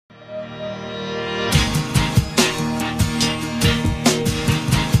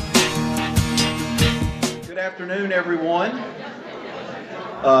Afternoon, everyone.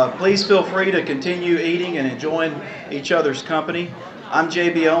 Please feel free to continue eating and enjoying each other's company. I'm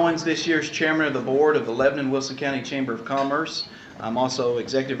J.B. Owens, this year's chairman of the board of the Lebanon-Wilson County Chamber of Commerce. I'm also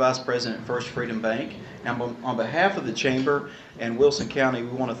executive vice president at First Freedom Bank. And on behalf of the chamber and Wilson County,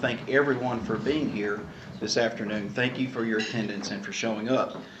 we want to thank everyone for being here this afternoon. Thank you for your attendance and for showing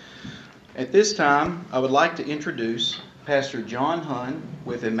up. At this time, I would like to introduce Pastor John Hunn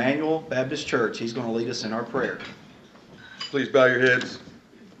with Emmanuel Baptist Church. He's going to lead us in our prayer. Please bow your heads.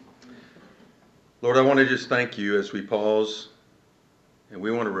 Lord, I want to just thank you as we pause, and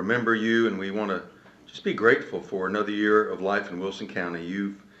we want to remember you, and we want to just be grateful for another year of life in Wilson County.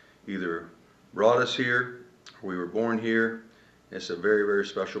 You've either brought us here, or we were born here. It's a very, very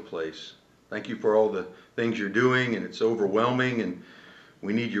special place. Thank you for all the things you're doing, and it's overwhelming, and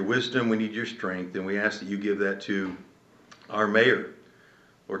we need your wisdom, we need your strength, and we ask that you give that to our mayor.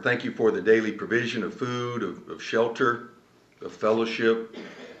 Lord, thank you for the daily provision of food, of shelter, of fellowship.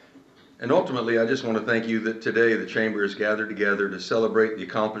 And ultimately, I just want to thank you that today the chamber is gathered together to celebrate the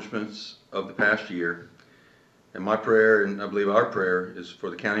accomplishments of the past year. And my prayer, and I believe our prayer, is for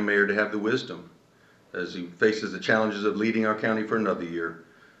the county mayor to have the wisdom as he faces the challenges of leading our county for another year.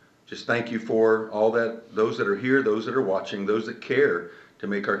 Just thank you for all that, those that are here, those that are watching, those that care to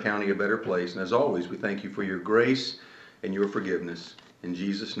make our county a better place. And as always, we thank you for your grace and your forgiveness. In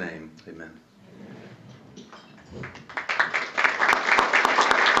Jesus' name, amen.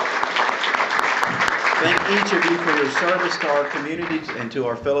 Thank each of you for your service to our community and to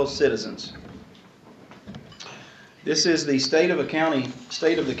our fellow citizens. This is the State of the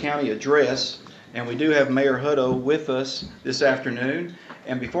County address, and we do have Mayor Hutto with us this afternoon.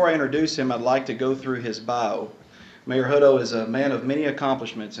 And before I introduce him, I'd like to go through his bio. Mayor Hutto is a man of many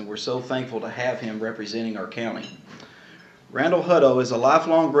accomplishments, and we're so thankful to have him representing our county. Randall Hutto is a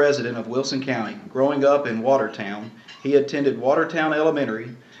lifelong resident of Wilson County. Growing up in Watertown, he attended Watertown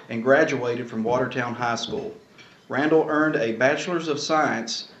Elementary and graduated from Watertown High School. Randall earned a Bachelor's of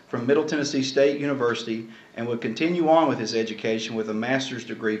Science from Middle Tennessee State University and would continue on with his education with a master's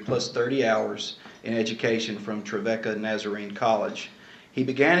degree plus 30 hours in education from Trevecca Nazarene College. He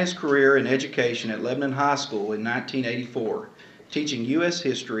began his career in education at Lebanon High School in 1984, teaching U.S.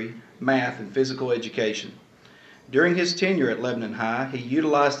 history, math, and physical education. During his tenure at Lebanon High, he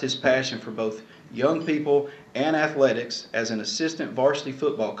utilized his passion for both young people and athletics as an assistant varsity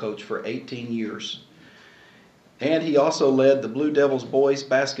football coach for 18 years. And he also led the Blue Devils boys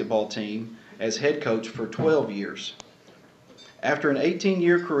basketball team as head coach for 12 years. After an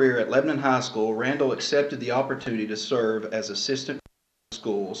 18-year career at Lebanon High School, Randall accepted the opportunity to serve as assistant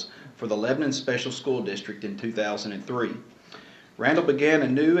schools for the Lebanon Special School District in 2003. Randall began a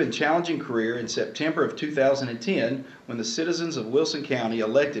new and challenging career in September of 2010 when the citizens of Wilson County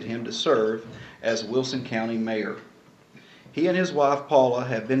elected him to serve as Wilson County Mayor. He and his wife Paula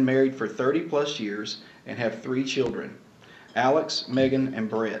have been married for 30 plus years and have 3 children, Alex, Megan, and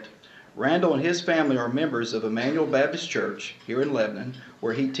Brett. Randall and his family are members of Emmanuel Baptist Church here in Lebanon,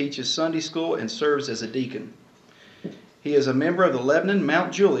 where he teaches Sunday school and serves as a deacon. He is a member of the Lebanon,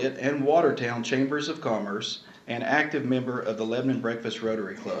 Mount Juliet, and Watertown Chambers of Commerce, and active member of the Lebanon Breakfast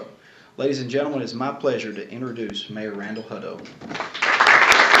Rotary Club. Ladies and gentlemen, it's my pleasure to introduce Mayor Randall Hutto.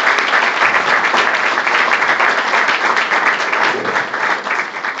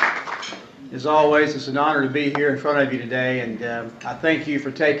 As always, it's an honor to be here in front of you today, and I thank you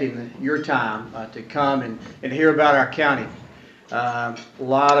for taking your time to come and hear about our county. A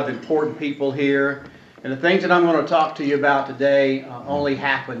lot of important people here, and the things that I'm going to talk to you about today only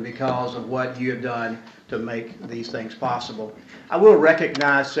happen because of what you have done to make these things possible. I will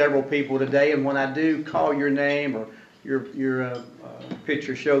recognize several people today, and when I do call your name or your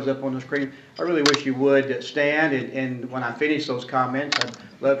picture shows up on the screen, I really wish you would stand, and when I finish those comments, I'd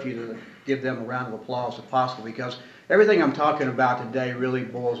love for you to give them a round of applause if possible, because everything I'm talking about today really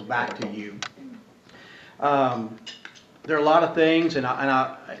boils back to you. There are a lot of things, and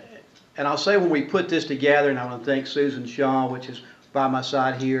I'll say when we put this together, and I want to thank Susan Shaw, which is by my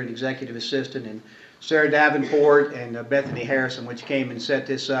side here, an executive assistant, and Sarah Davenport and Bethany Harrison, which came and set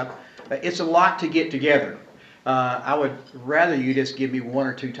this up. It's a lot to get together. I would rather you just give me 1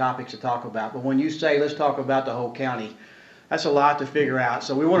 or 2 topics to talk about, but when you say let's talk about the whole county, that's a lot to figure out.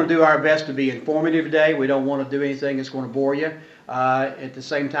 So we want to do our best to be informative today. We don't want to do anything that's going to bore you. At the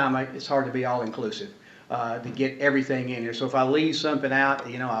same time, it's hard to be all-inclusive, to get everything in here. So if I leave something out,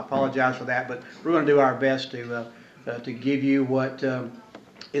 I apologize for that, but we're going to do our best to give you what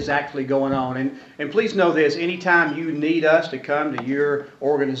is actually going on. And please know this, anytime you need us to come to your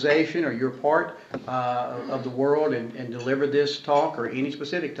organization or your part of the world and deliver this talk or any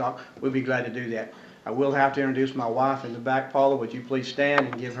specific talk, we'll be glad to do that. I will have to introduce my wife in the back. Paula, would you please stand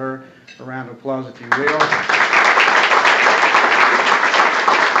and give her a round of applause if you will.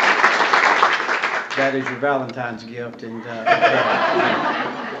 That is your Valentine's gift. And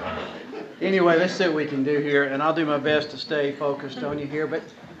anyway, let's see what we can do here, and I'll do my best to stay focused on you here. But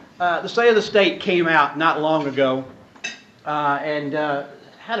the State of the State came out not long ago and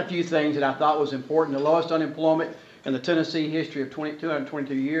had a few things that I thought was important. The lowest unemployment in the Tennessee history of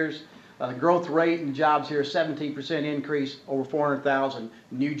 222 years. The growth rate in jobs here, 17% increase, over 400,000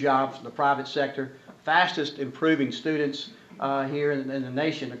 new jobs in the private sector. Fastest improving students here in the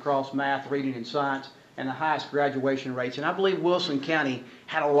nation across math, reading, and science, and the highest graduation rates. And I believe Wilson County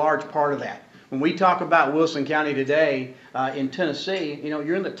had a large part of that. When we talk about Wilson County today in Tennessee, you know,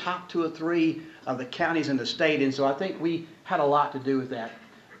 you're in the top 2 or 3 of the counties in the state, and so I think we had a lot to do with that.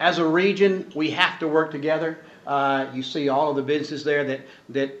 As a region, we have to work together. You see all of the businesses there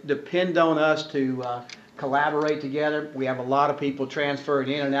that depend on us to collaborate together. We have a lot of people transferred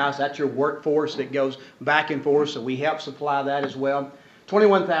in and out. So that's your workforce that goes back and forth, so we help supply that as well.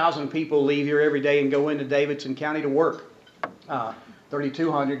 21,000 people leave here every day and go into Davidson County to work.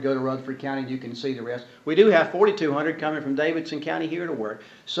 3,200 go to Rutherford County, and you can see the rest. We do have 4,200 coming from Davidson County here to work.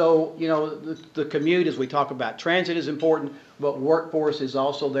 So, you know, the commute, as we talk about, transit is important, but workforce is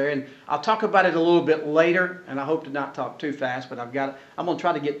also there. And I'll talk about it a little bit later, and I hope to not talk too fast, but I'm going to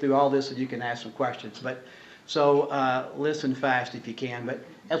try to get through all this so you can ask some questions. But so listen fast if you can. But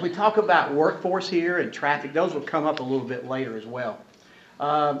as we talk about workforce here and traffic, those will come up a little bit later as well.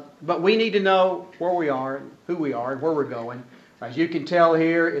 But we need to know where we are, who we are, and where we're going. As you can tell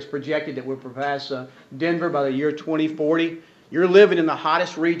here, it's projected that we'll pass Denver by the year 2040. You're living in the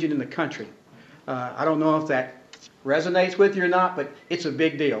hottest region in the country. I don't know if that resonates with you or not, but it's a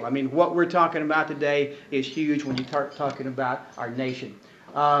big deal. I mean, what we're talking about today is huge when you start talking about our nation.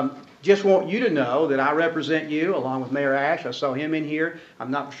 Just want you to know that I represent you along with Mayor Ash. I saw him in here. I'm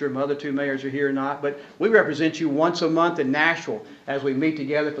not sure my other 2 mayors are here or not, but we represent you once a month in Nashville as we meet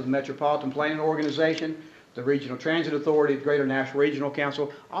together for the Metropolitan Planning Organization, the Regional Transit Authority, the Greater Nashville Regional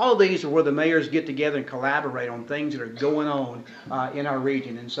Council. All of these are where the mayors get together and collaborate on things that are going on in our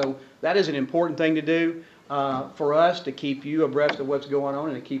region. And so that is an important thing to do for us to keep you abreast of what's going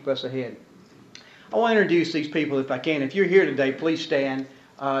on and to keep us ahead. I want to introduce these people if I can. If you're here today, please stand.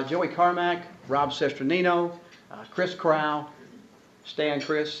 Joey Carmack, Rob Sesternino, Chris Crow. Stand,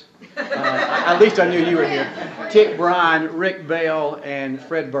 Chris. At least I knew you were here. Tick Bryan, Rick Bell, and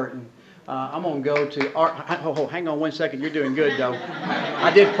Fred Burton. I'm going to go to Art. Oh, hang on one second. You're doing good, though.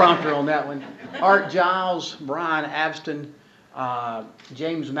 I did prompt her on that one. Art Giles, Brian Abston,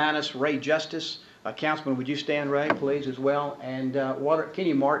 James Mattis, Ray Justice. Councilman, would you stand, Ray, please, as well? And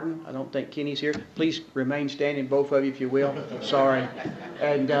Kenny Martin. I don't think Kenny's here. Please remain standing, both of you, if you will. Sorry.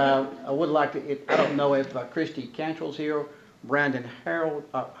 And I would like to, I don't know if Christy Cantrell's here, Brandon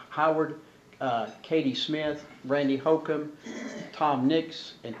Howard, Katie Smith, Randy Holcomb, Tom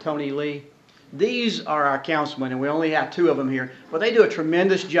Nix, and Tony Lee. These are our councilmen, and we only have 2 of them here. But they do a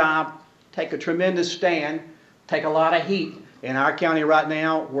tremendous job, take a tremendous stand, take a lot of heat in our county right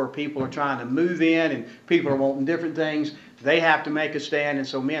now where people are trying to move in and people are wanting different things. They have to make a stand, and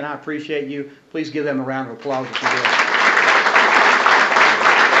so, men, I appreciate you. Please give them a round of applause if you will.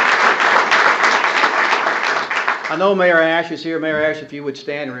 I know Mayor Ash is here. Mayor Ash, if you would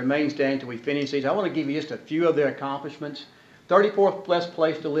stand and remain standing until we finish these. I want to give you just a few of their accomplishments. 34th best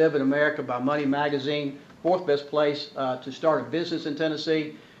place to live in America by Money Magazine. 4th best place to start a business in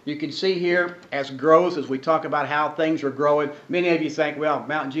Tennessee. You can see here as growth, as we talk about how things are growing. Many of you think, well,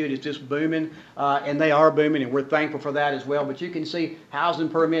 Mountain Jude is just booming, and they are booming, and we're thankful for that as well. But you can see housing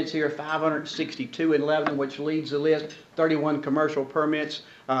permits here, 562 in Lebanon, which leads the list. 31 commercial permits.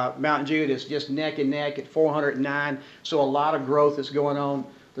 Mountain Jude is just neck and neck at 409. So a lot of growth is going on.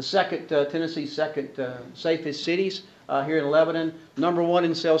 The second, Tennessee's second safest cities here in Lebanon. Number 1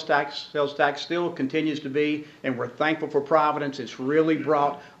 in sales tax. Sales tax still continues to be, and we're thankful for Providence. It's really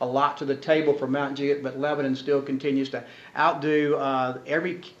brought a lot to the table for Mountain Juliet, but Lebanon still continues to outdo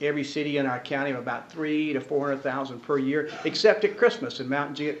every city in our county of about 300,000 to 400,000 per year, except at Christmas. And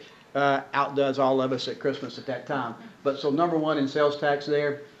Mountain Juliet outdoes all of us at Christmas at that time. But so number 1 in sales tax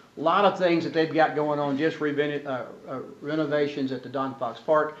there. A lot of things that they've got going on, just renovations at the Don Fox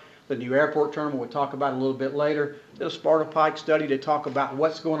Park. The new airport terminal we'll talk about a little bit later. Did a Sparta Pike study to talk about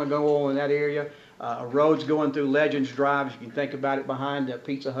what's going to go on in that area. Roads going through Legends Drive, if you can think about it, behind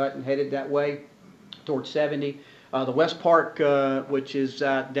Pizza Hut and headed that way towards 70. The West Park, which is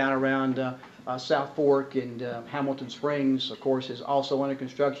down around South Fork and Hamilton Springs, of course, is also under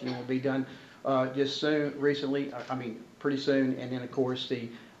construction and will be done just soon, pretty soon. And then, of course, the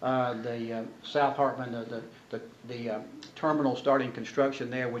South Hartman, the terminal starting construction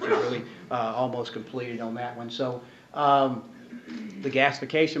there, which is really almost completed on that one. So the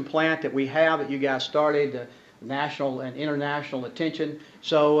gasification plant that we have that you guys started, national and international attention.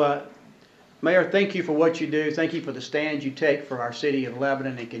 So Mayor, thank you for what you do. Thank you for the stand you take for our city of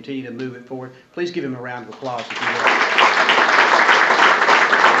Lebanon and continue to move it forward. Please give him a round of applause if you will.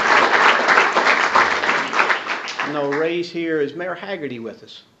 No, Ray's here. Is Mayor Haggerty with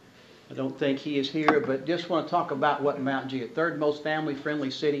us? I don't think he is here, but just want to talk about what Mount Juliet, third most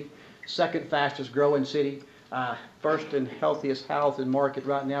family-friendly city, second fastest growing city, first and healthiest housing market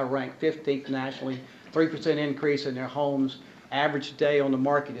right now, ranked 15th nationally, 3% increase in their homes. Average day on the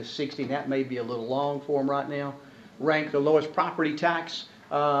market is 60. That may be a little long for them right now. Ranked the lowest property tax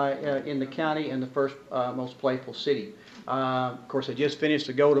in the county and the first most playful city. Of course, they just finished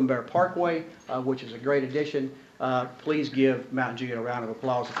the Golden Bear Parkway, which is a great addition. Please give Mount Juliet a round of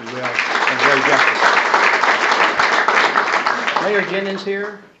applause, if you will. And Ray Justice. Mayor Jennings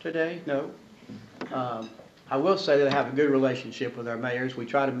here today? No. I will say that I have a good relationship with our mayors. We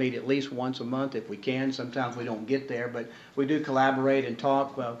try to meet at least once a month if we can. Sometimes we don't get there, but we do collaborate and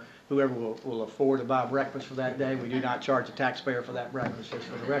talk. Whoever will afford to buy breakfast for that day, we do not charge the taxpayer for that breakfast, just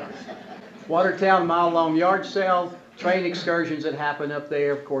for the record. Watertown mile-long yard sale, train excursions that happen up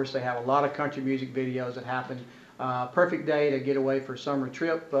there. Of course, they have a lot of country music videos that happen. Perfect day to get away for a summer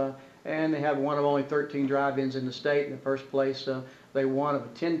trip. And they have one of only 13 drive-ins in the state. In the first place, they one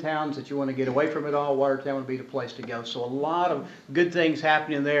of 10 towns that you want to get away from it all. Watertown would be the place to go. So a lot of good things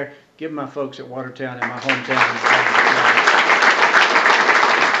happening there. Give my folks at Watertown in my hometown.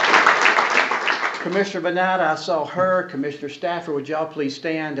 Commissioner Benata, I saw her. Commissioner Stafford, would y'all please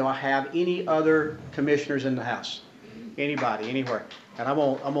stand? Do I have any other commissioners in the house? Anybody, anywhere? And I'm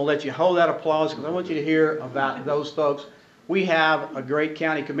gonna let you hold that applause because I want you to hear about those folks. We have a great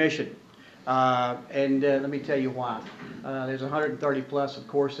county commission, and let me tell you why. There's 130 plus, of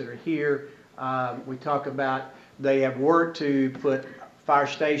course, that are here. We talk about they have worked to put fire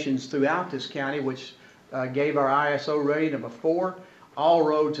stations throughout this county, which gave our ISO rating of a 4. All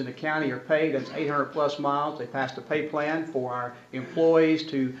roads in the county are paved. That's 800 plus miles. They passed a pay plan for our employees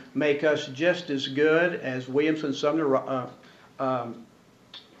to make us just as good as Williamson, Sumner,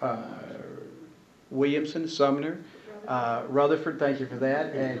 Rutherford, thank you for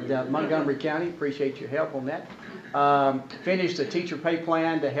that, and Montgomery County, appreciate your help on that. Finished the teacher pay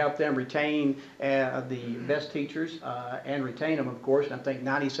plan to help them retain the best teachers and retain them, of course, and I think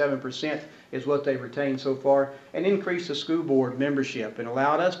 97% is what they've retained so far, and increased the school board membership and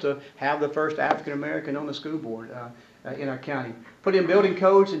allowed us to have the first African American on the school board in our county. Put in building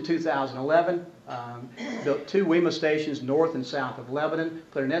codes in 2011, built 2 WEMA stations north and south of Lebanon,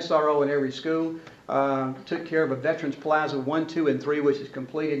 put an SRO in every school, took care of a Veterans Plaza 1, 2, and 3, which is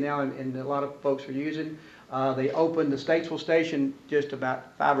completed now and a lot of folks are using. They opened the Statesville station just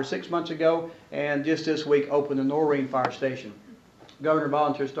about 5 or 6 months ago, and just this week opened the Noreen Fire Station. Governor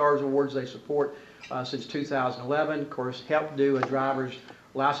Volunteer Stars Awards they support since 2011. Of course, helped do a driver's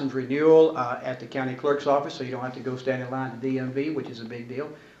license renewal at the county clerk's office, so you don't have to go stand in line at DMV, which is a big deal.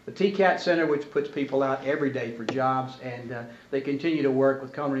 The TCAT Center, which puts people out every day for jobs, and they continue to work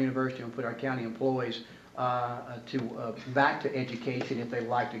with Cullman University and put our county employees back to education if they'd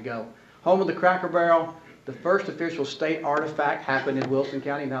like to go. Home of the Cracker Barrel, the first official state artifact happened in Wilson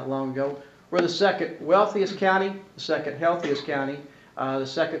County not long ago. We're the second wealthiest county, the second healthiest county, the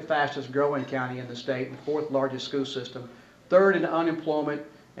second fastest growing county in the state, and 4th largest school system, 3rd in unemployment,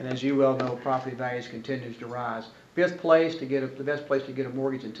 and as you well know, property values continues to rise. 5th place to get the best place to get a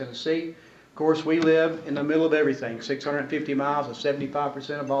mortgage in Tennessee. Of course, we live in the middle of everything, 650 miles of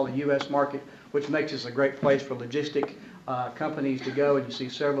 75% of all the U.S. market, which makes us a great place for logistic companies to go, and you see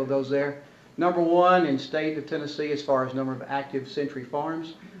several of those there. Number 1 in state of Tennessee as far as number of active Century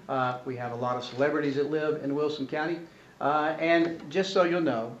Farms. We have a lot of celebrities that live in Wilson County. And just so you'll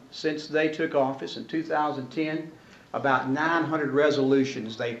know, since they took office in 2010, about 900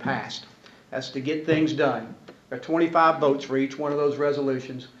 resolutions they passed. That's to get things done. There are 25 votes for each one of those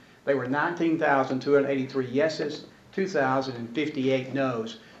resolutions. They were 19,283 yeses, 2,058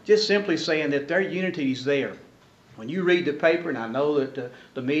 noes. Just simply saying that their unity is there. When you read the paper, and I know that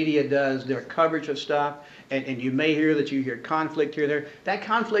the media does their coverage of stuff, and you may hear that you hear conflict here or there, that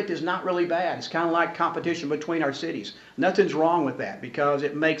conflict is not really bad. It's kind of like competition between our cities. Nothing's wrong with that because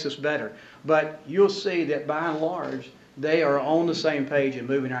it makes us better. But you'll see that by and large, they are on the same page and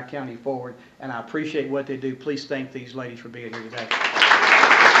moving our county forward, and I appreciate what they do. Please thank these ladies for being here today.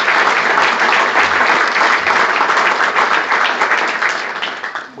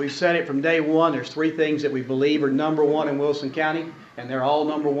 We've said it from day one. There's three things that we believe are number one in Wilson County, and they're all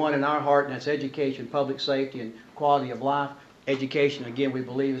number one in our heart, and that's education, public safety, and quality of life. Education, again, we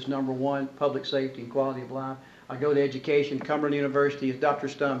believe is number one, public safety and quality of life. I go to education. Cumberland University is Dr.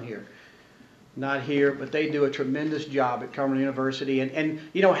 Stum here. Not here, but they do a tremendous job at Cumberland University. And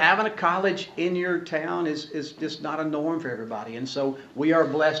you know, having a college in your town is just not a norm for everybody. And so we are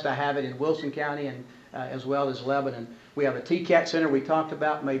blessed to have it in Wilson County and as well as Lebanon. We have a TCAT center we talked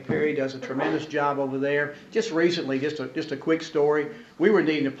about. May Perry does a tremendous job over there. Just recently, just a quick story, we were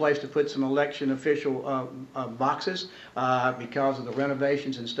needing a place to put some election official boxes because of the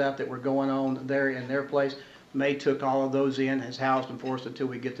renovations and stuff that were going on there in their place. May took all of those in, has housed them for us until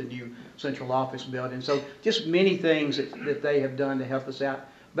we get the new central office building. So just many things that they have done to help us out.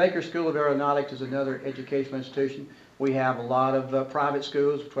 Baker School of Aeronautics is another educational institution. We have a lot of private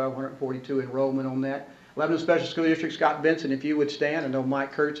schools, 1,242 enrollment on that. Lebanon Special School District, Scott Benson, if you would stand. I know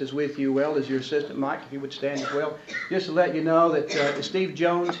Mike Kurtz is with you well as your assistant, Mike, if you would stand as well. Just to let you know that Steve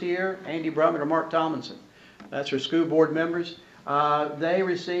Jones here, Andy Brumman, or Mark Tomlinson, that's our school board members. They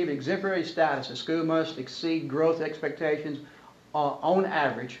receive exemplary status. The school must exceed growth expectations on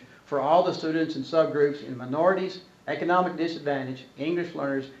average for all the students and subgroups in minorities, economic disadvantage, English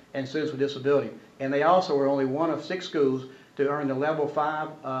learners, and students with disability. And they also are only one of 6 schools to earn the level 5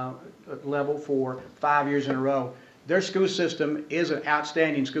 level for 5 years in a row. Their school system is an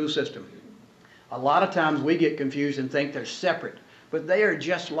outstanding school system. A lot of times we get confused and think they're separate. But they are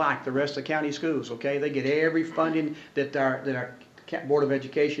just like the rest of the county schools, okay? They get every funding that our Board of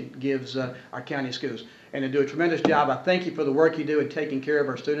Education gives our county schools. And they do a tremendous job. I thank you for the work you do in taking care of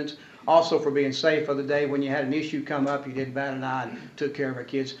our students. Also for being safe for the day when you had an issue come up, you didn't bat an eye and took care of our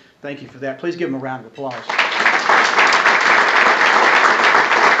kids. Thank you for that. Please give them a round of applause.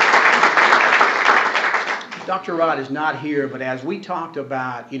 Dr. Rod is not here, but as we talked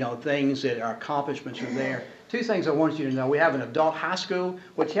about, you know, things that our accomplishments are there, 2 things I want you to know. We have an adult high school,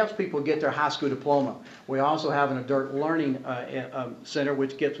 which helps people get their high school diploma. We also have an adult learning center,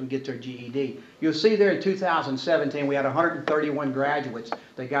 which gets them get their GED. You'll see there in 2017, we had 131 graduates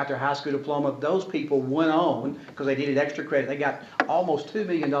that got their high school diploma. Those people went on, because they needed extra credit, they got almost $2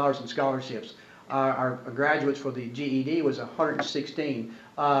 million in scholarships. Our graduates for the GED was 116.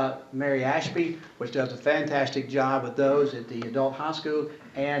 Mary Ashby, which does a fantastic job with those at the adult high school,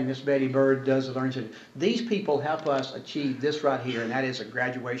 and Miss Betty Bird does the learning center. These people help us achieve this right here, and that is a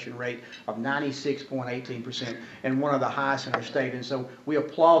graduation rate of 96.18%, and one of the highest in our state. And so we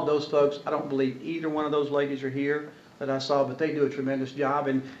applaud those folks. I don't believe either one of those ladies are here that I saw, but they do a tremendous job,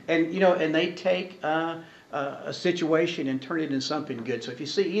 and you know, and they take a situation and turn it into something good. So if you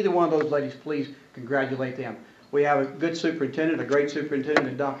see either one of those ladies, please congratulate them. We have a good superintendent, a great superintendent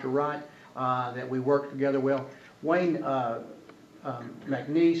in Dr. Wright, that we work together well. Wayne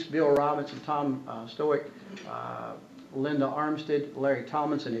McNeese, Bill Robinson, Tom Stoic, Linda Armstead, Larry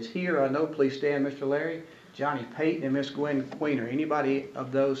Tomlinson is here. I know, please stand, Mr. Larry. Johnny Payton and Miss Gwen Queener. Anybody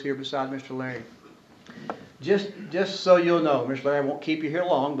of those here besides Mr. Larry? Just so you'll know, Mr. Larry, I won't keep you here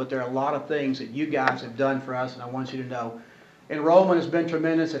long, but there are a lot of things that you guys have done for us, and I want you to know. Enrollment has been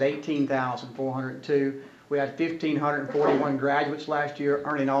tremendous at 18,402. We had 1,541 graduates last year,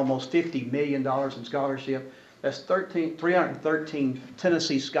 earning almost $50 million in scholarship. That's 313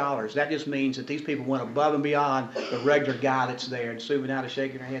 Tennessee scholars. That just means that these people went above and beyond the regular guy that's there. And Sue now is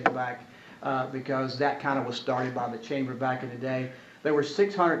shaking her head in the back because that kind of was started by the chamber back in the day. There were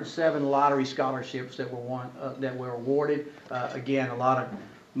 607 lottery scholarships that were awarded. Again, a lot of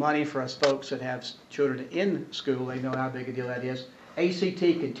money for us folks that have children in school. They know how big a deal that is. ACT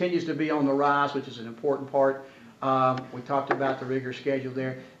continues to be on the rise, which is an important part. We talked about the rigorous schedule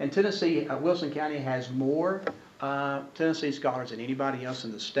there. And Tennessee, Wilson County has more Tennessee scholars than anybody else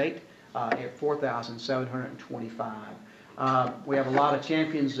in the state at 4,725. We have a lot of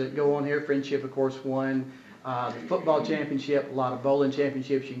champions that go on here. Friendship, of course, won the football championship, a lot of bowling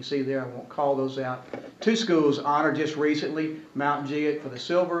championships you can see there. I won't call those out. 2 schools honored just recently, Mount Juliet for the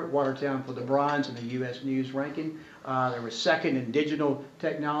silver, Watertown for the bronze in the U.S. News ranking. They were second in digital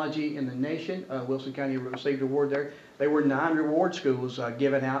technology in the nation. Wilson County received an award there. There were 9 reward schools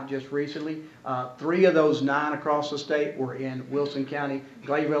given out just recently. 3 of those 9 across the state were in Wilson County: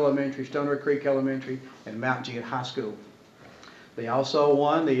 Glaive Elementary, Stoner Creek Elementary, and Mount Juliet High School. They also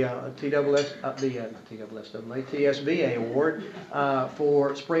won the TSBA award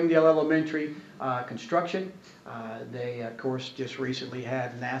for Springdale Elementary construction. They, of course, just recently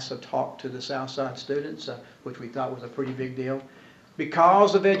had NASA talk to the Southside students, which we thought was a pretty big deal.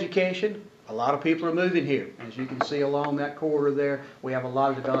 Because of education, a lot of people are moving here. As you can see along that corridor there, we have a lot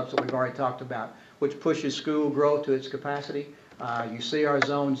of developments that we've already talked about, which pushes school growth to its capacity. You see our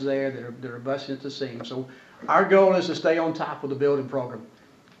zones there that are busting at the seam. So our goal is to stay on top of the building program.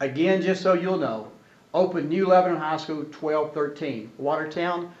 Again, just so you'll know, opened New Lebanon High School 12-13,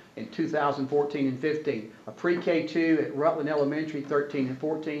 Watertown in 2014 and 15, a pre-K2 at Rutland Elementary 13 and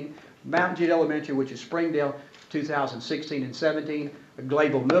 14, Mountain Jude Elementary, which is Springdale, 2016 and 17, a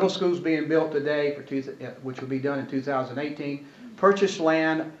Glayville Middle School is being built today, which will be done in 2018. Purchased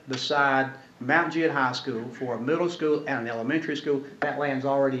land beside Mountain Jude High School for a middle school and an elementary school. That land's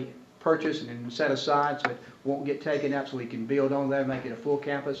already purchased and set aside, so it won't get taken up, so we can build on that and make it a full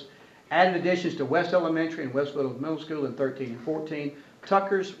campus. Added additions to West Elementary and West Middle School in 13 and 14.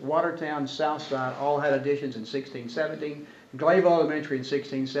 Tuckers, Watertown, Southside all had additions in 16-17. Glayville Elementary in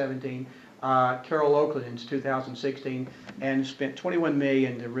 16-17. Carroll Oakland in 2016, and spent $21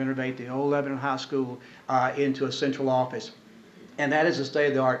 million to renovate the old Lebanon High School into a central office. And that is the state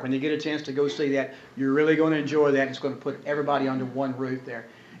of the art. When you get a chance to go see that, you're really going to enjoy that. It's going to put everybody under one roof there.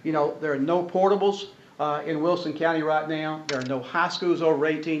 You know, there are no portables in Wilson County right now. There are no high schools over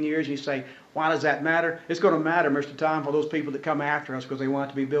 18 years. You say, why does that matter? It's going to matter, Mr. Tom, for those people that come after us because they want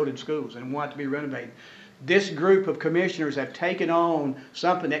to be building schools and want to be renovated. This group of commissioners have taken on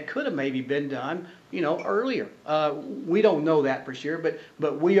something that could have maybe been done, you know, earlier. We don't know that for sure,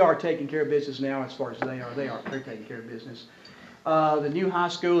 but we are taking care of business now as far as they are. They're taking care of business. The new high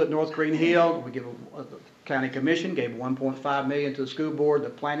school at North Green Hill, we give the county commission gave $1.5 million to the school board. The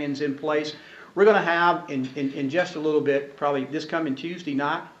planning's in place. We're going to have in just a little bit, probably this coming Tuesday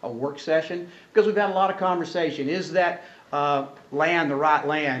night, a work session because we've had a lot of conversation. Is that land the right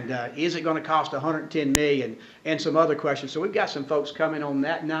land? Is it going to cost $110 million? And some other questions. So we've got some folks coming on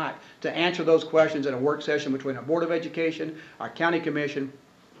that night to answer those questions in a work session between our Board of Education, our County Commission,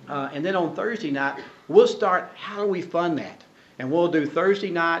 and then on Thursday night, we'll start how do we fund that? And we'll do Thursday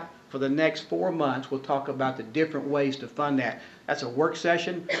night for the next 4 months. We'll talk about the different ways to fund that. That's a work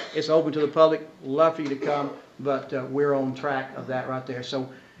session. It's open to the public. Love for you to come, but we're on track of that right there. So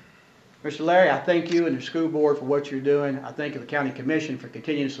Mr. Larry, I thank you and the school board for what you're doing. I thank the County Commission for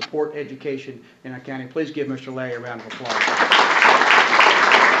continuing to support education in our county. Please give Mr. Larry a round of applause.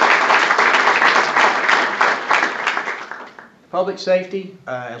 Public safety,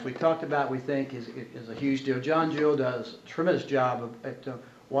 as we talked about, we think is a huge deal. John Jewell does a tremendous job at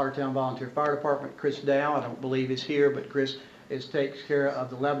Watertown Volunteer Fire Department. Chris Dow, I don't believe is here, but Chris takes care of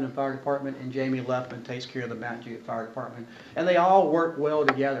the Lebanon Fire Department, and Jamie Luffman takes care of the Mountain Jude Fire Department. And they all work well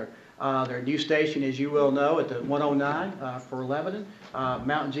together. Their new station, as you well know, at the 109 for Lebanon.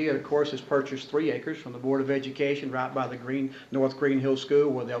 Mountain Jude, of course, has purchased 3 acres from the Board of Education right by the North Green Hill School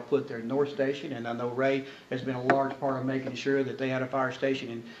where they'll put their north station. And I know Ray has been a large part of making sure that they had a fire station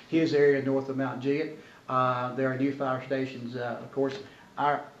in his area north of Mountain Jude. There are new fire stations, of course.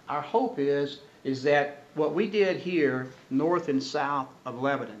 Our hope is that what we did here, north and south of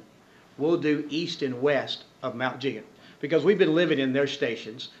Lebanon, we'll do east and west of Mount Jude. Because we've been living in their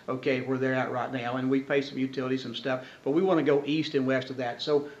stations, okay, where they're at right now, and we pay some utilities, some stuff, but we want to go east and west of that.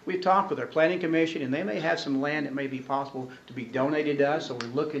 So we've talked with our planning commission, and they may have some land that may be possible to be donated to us, so we're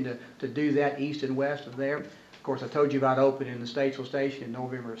looking to do that east and west of there. Of course, I told you about opening the Statesville Station in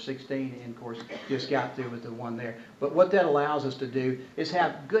November of 16, and of course, just got through with the one there. But what that allows us to do is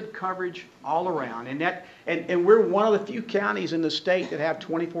have good coverage all around, and we're one of the few counties in the state that have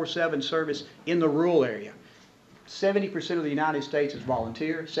 24/7 service in the rural area. 70% of the United States is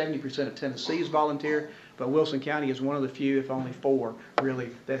volunteer, 70% of Tennessee is volunteer, but Wilson County is one of the few, if only 4,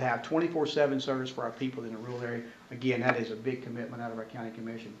 really, that have 24/7 service for our people in the rural area. Again, that is a big commitment out of our county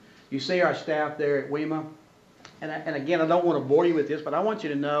commission. You see our staff there at WEMA, and again, I don't want to bore you with this, but I want you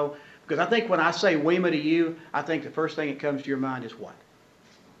to know, because I think when I say WEMA to you, I think the first thing that comes to your mind is what?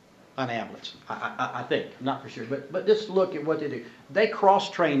 An ambulance. I think, not for sure, but just look at what they do. They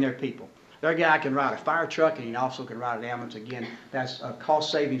cross-train their people. Their guy can ride a fire truck and he also can ride an ambulance. Again, that's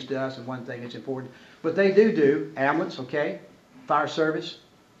cost savings to us and one thing that's important. But they do ambulance, okay, fire service,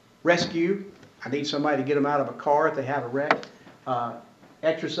 rescue. I need somebody to get them out of a car if they have a wreck.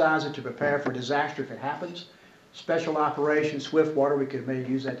 Exercises to prepare for disaster if it happens. Special operations, swift water. We could maybe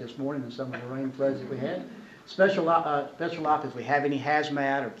use that this morning in some of the rain floods that we had. Special ops if we have any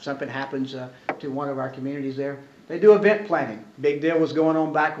hazmat or something happens to one of our communities there. They do event planning. Big deal was going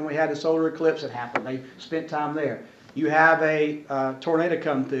on back when we had the solar eclipse that happened. They spent time there. You have a tornado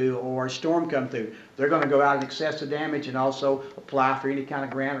come through or a storm come through. They're going to go out and assess the damage and also apply for any kind of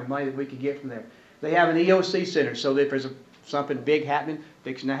grant or money that we could get from there. They have an EOC center, so that if there's something big happening,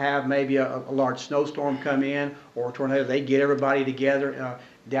 fixing to have maybe a large snowstorm come in or a tornado, they get everybody together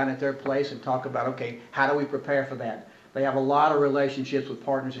down at their place and talk about, okay, how do we prepare for that? They have a lot of relationships with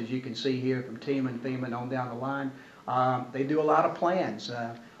partners, as you can see here, from TEMA and FEMA and on down the line. They do a lot of plans.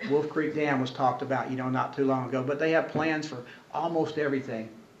 Wolf Creek Dam was talked about, not too long ago, but they have plans for almost everything.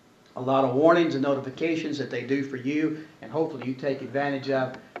 A lot of warnings and notifications that they do for you, and hopefully you take advantage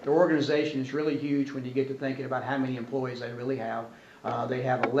of. Their organization is really huge when you get to thinking about how many employees they really have. They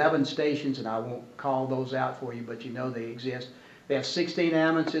have 11 stations, and I won't call those out for you, but you know they exist. They have 16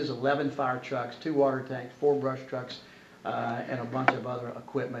 ambulances, 11 fire trucks, 2 water tanks, 4 brush trucks, and a bunch of other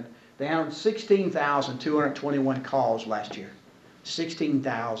equipment. They handled 16,221 calls last year.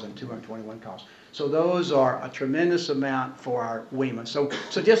 16,221 calls. So those are a tremendous amount for our WEMA. So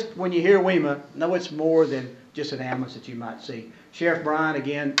just when you hear WEMA, know it's more than just an ambulance that you might see. Sheriff Bryan,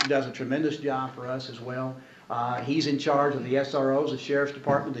 again, does a tremendous job for us as well. He's in charge of the SROs, the Sheriff's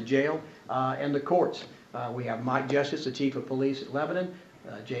Department, the jail, and the courts. We have Mike Justice, the Chief of Police at Lebanon,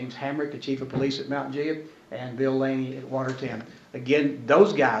 James Hamrick, the Chief of Police at Mount Juliet, and Bill Laney at Watertown. Again,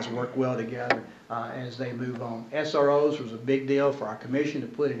 those guys work well together as they move on. SROs was a big deal for our commission to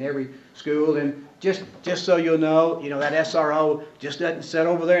put in every school. And just so you'll know, that SRO just doesn't sit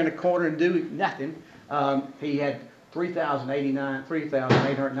over there in the corner and do nothing. He had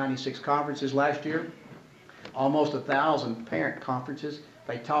 3,896 conferences last year, almost 1,000 parent conferences.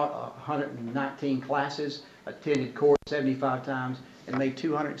 They taught 119 classes, attended court 75 times, and made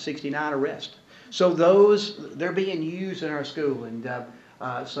 269 arrests. So they're being used in our school, and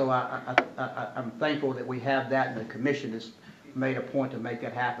so I'm thankful that we have that, and the commission has made a point to make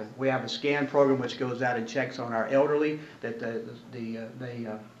that happen. We have a scan program which goes out and checks on our elderly that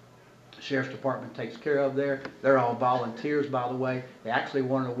the Sheriff's Department takes care of there. They're all volunteers, by the way. They actually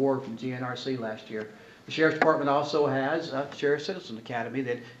won an award from GNRC last year. The Sheriff's Department also has a Sheriff Citizen Academy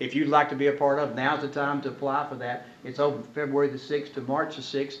that if you'd like to be a part of, now's the time to apply for that. It's open February the 6th to March the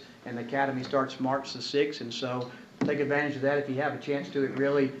 6th, and the Academy starts March the 6th, and so take advantage of that if you have a chance to. It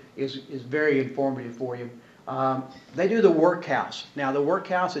really is very informative for you. They do the workhouse. Now, the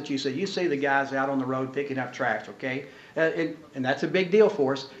workhouse that you see the guys out on the road picking up trash, okay? And that's a big deal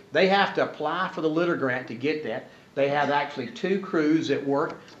for us. They have to apply for the litter grant to get that. They have actually 2 crews that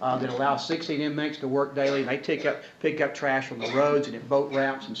work that allow 16 inmates to work daily. They pick up trash from the roads and at boat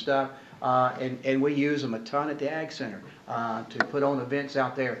ramps and stuff. And we use them a ton at the Ag Center to put on events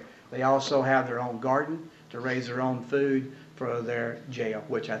out there. They also have their own garden to raise their own food for their jail,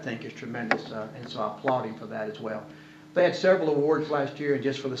 which I think is tremendous. And so I applaud him for that as well. They had several awards last year, and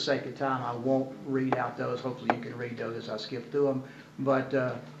just for the sake of time, I won't read out those. Hopefully you can read those as I skip through them. But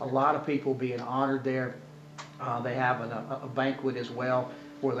a lot of people being honored there. They have a banquet as well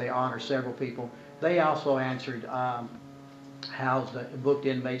where they honor several people. They also housed booked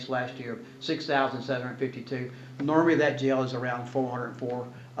inmates last year, 6,752. Normally that jail is around 404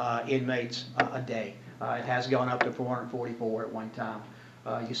 inmates a day. It has gone up to 444 at one time.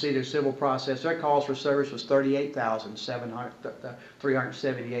 You see their civil process. Their calls for service was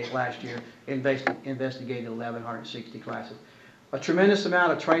 38,378 last year. Investigated 1,160 classes. A tremendous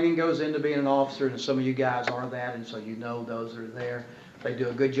amount of training goes into being an officer, and some of you guys are that, and so you know those are there. They do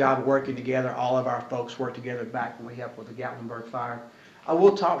a good job of working together. All of our folks work together back when we helped with the Gatlinburg fire. I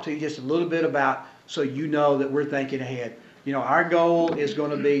will talk to you just a little bit about, so you know that we're thinking ahead. Our goal is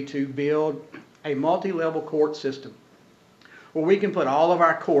going to be to build a multi-level court system where we can put all of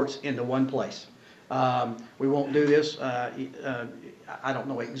our courts into one place. We won't do this. I don't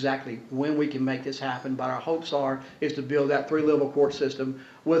know exactly when we can make this happen, but our hopes is to build that 3-level court system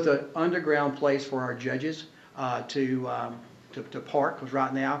with an underground place for our judges to park, because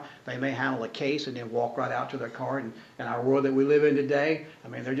right now they may handle a case and then walk right out to their car. And in our world that we live in today, I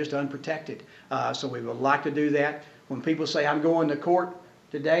mean, they're just unprotected. So we would like to do that. When people say, I'm going to court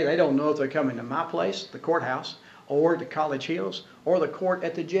today, they don't know if they're coming to my place, the courthouse, or to College Hills, or the court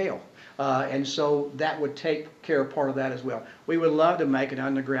at the jail. And so that would take care of part of that as well. We would love to make an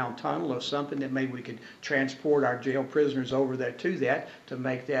underground tunnel or something that maybe we could transport our jail prisoners over there to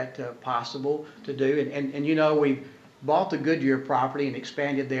make that possible to do. And we've bought the Goodyear property and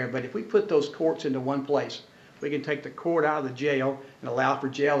expanded there, but if we put those courts into one place, we can take the court out of the jail and allow for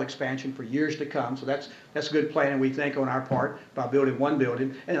jail expansion for years to come. So that's good planning, we think, on our part by building one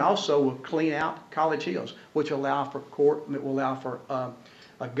building. And also we'll clean out College Hills, which will allow for a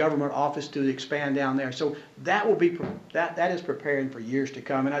government office to expand down there. So that is preparing for years to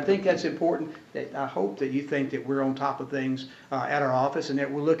come. And I think that's important. That I hope that you think that we're on top of things at our office and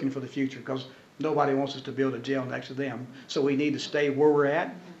that we're looking for the future, because nobody wants us to build a jail next to them. So we need to stay where we're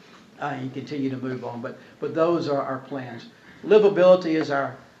at and continue to move on. But those are our plans. Livability is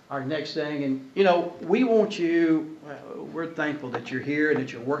our next thing. And, we want you, we're thankful that you're here and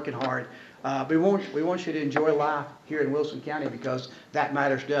that you're working hard. We want you to enjoy life here in Wilson County because that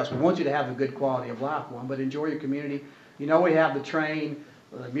matters to us. We want you to have a good quality of life, but enjoy your community. You know, we have the train,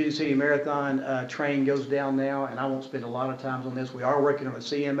 the Music City Marathon train goes down now, and I won't spend a lot of time on this. We are working on a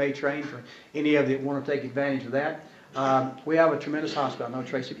CMA train for any of you that want to take advantage of that. We have a tremendous hospital. I know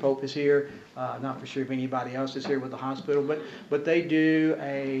Tracy Pope is here. Not for sure if anybody else is here with the hospital, but they do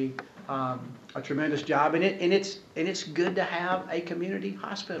a tremendous job in it, and it's good to have a community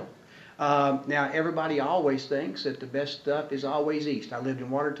hospital. Now, everybody always thinks that the best stuff is always east. I lived in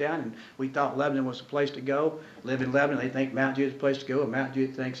Watertown, and we thought Lebanon was the place to go. Live in Lebanon, they think Mount Jude is the place to go, and Mount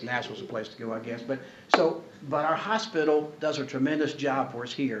Jude thinks Nashville's the place to go, I guess. But our hospital does a tremendous job for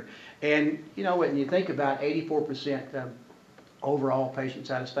us here. And, you know, when you think about 84% overall patient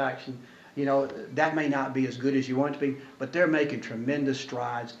satisfaction, you know, that may not be as good as you want it to be, but they're making tremendous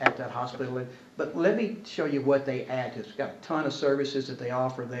strides at that hospital. But let me show you what they add to it. It's got a ton of services that they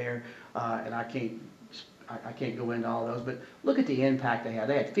offer there, and I can't go into all those, but look at the impact they had.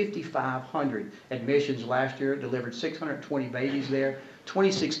 They had 5,500 admissions last year, delivered 620 babies there,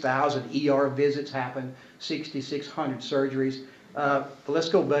 26,000 ER visits happened, 6,600 surgeries. But let's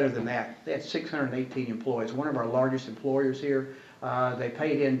go better than that. They had 618 employees, one of our largest employers here. They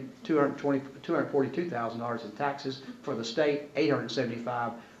paid in $242,000 in taxes for the state,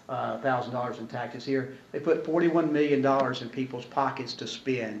 $875,000 in taxes here. They put $41 million in people's pockets to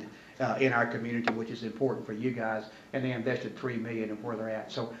spend in our community, which is important for you guys, and they invested $3 million in where they're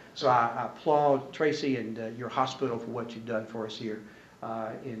at. So I applaud Tracy and your hospital for what you've done for us here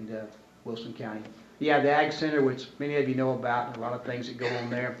in Wilson County. Yeah, the Ag Center, which many of you know about, and a lot of things that go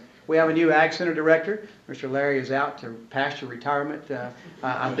on there. We have a new Ag Center director. Mr. Larry is out to pasture retirement,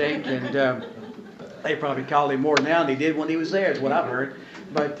 I think, and they probably called him more now than he did when he was there, is what I've heard.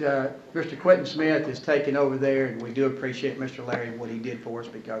 But Mr. Quentin Smith is taking over there, and we do appreciate Mr. Larry and what he did for us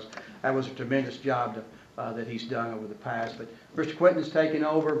because that was a tremendous job that he's done over the past. But Mr. Quentin is taking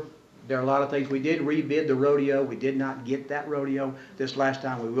over. There are a lot of things. We did rebid the rodeo. We did not get that rodeo this last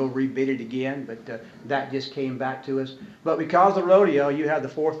time. We will rebid it again, but that just came back to us. But because of the rodeo, you have the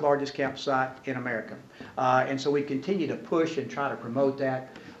 4th largest campsite in America. And so we continue to push and try to promote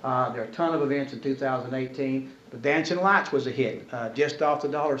that. There are a ton of events in 2018. The Dancing Lights was a hit, just off the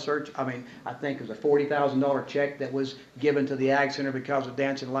dollar search. I mean, I think it was a $40,000 check that was given to the Ag Center because of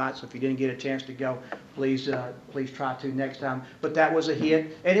Dancing Lights. So if you didn't get a chance to go, please try to next time. But that was a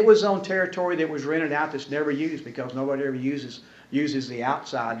hit, and it was on territory that was rented out that's never used because nobody ever uses the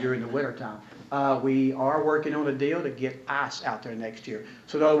outside during the wintertime. We are working on a deal to get ice out there next year.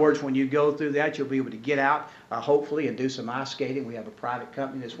 So in other words, when you go through that, you'll be able to get out, hopefully, and do some ice skating. We have a private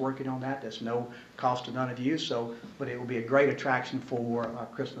company that's working on that. That's no cost to none of you. But it will be a great attraction for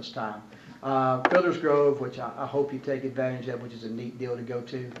Christmas time. Fiddler's Grove, which I hope you take advantage of, which is a neat deal to go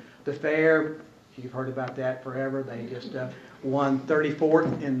to. The fair, you've heard about that forever. They just won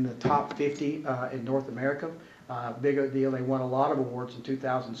 34th in the top 50 in North America. Bigger deal. They won a lot of awards in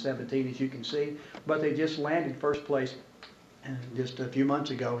 2017, as you can see, but they just landed first place just a few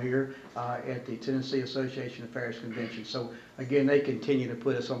months ago here at the Tennessee Association of Fairs Convention. So again, they continue to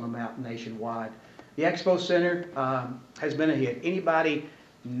put us on the map nationwide. The Expo Center has been a hit. Anybody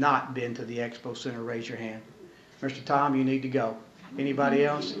not been to the Expo Center, raise your hand. Mr. Tom, you need to go. Anybody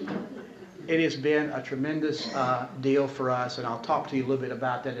else? It has been a tremendous deal for us, and I'll talk to you a little bit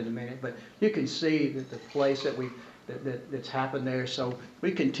about that in a minute. But you can see that the place that's happened there. So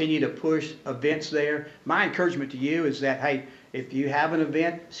we continue to push events there. My encouragement to you is that, hey, if you have an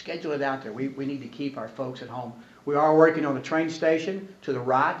event, schedule it out there. We need to keep our folks at home. We are working on a train station to the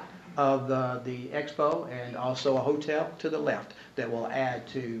right of the expo, and also a hotel to the left that will add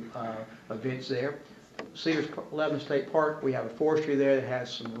to events there. Cedars 11 State Park, we have a forestry there that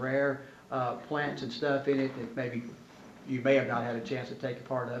has some rare plants and stuff in it that maybe you may have not had a chance to take a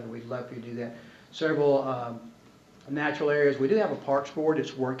part of, and we'd love for you to do that. Several natural areas. We do have a parks board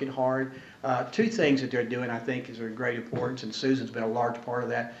that's working hard. Two things that they're doing, I think, is of great importance, and Susan's been a large part of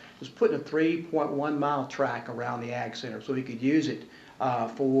that, is putting a 3.1 mile track around the Ag Center so we could use it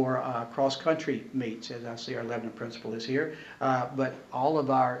for cross-country meets, as I see our Lebanon principal is here. But all of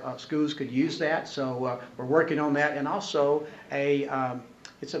our schools could use that, so we're working on that. And also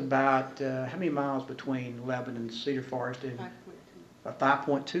it's about, how many miles between Lebanon and Cedar Forest? And a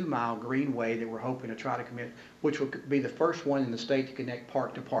 5.2 mile greenway that we're hoping to try to commit, which will be the first one in the state to connect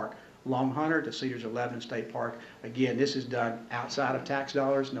park to park. Long Hunter to Cedars 11 State Park. Again, this is done outside of tax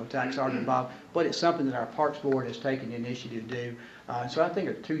dollars, no tax dollars involved, but it's something that our Parks Board has taken the initiative to do. So I think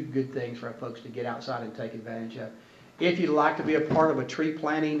are two good things for our folks to get outside and take advantage of. If you'd like to be a part of a tree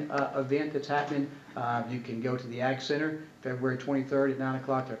planting event that's happening, you can go to the Ag Center February 23rd at 9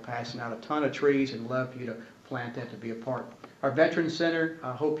 o'clock. They're passing out a ton of trees and love for you to plant that to be a part. Our Veterans Center,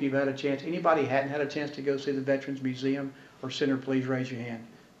 I hope you've had a chance. Anybody hadn't had a chance to go see the Veterans Museum or Center, please raise your hand.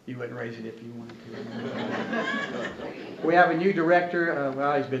 You wouldn't raise it if you wanted to. We have a new director.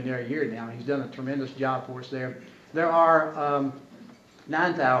 Well, he's been there a year now. He's done a tremendous job for us there. There are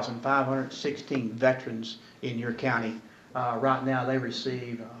 9,516 veterans in your county. Right now they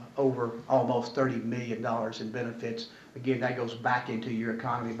receive over almost $30 million in benefits. Again, that goes back into your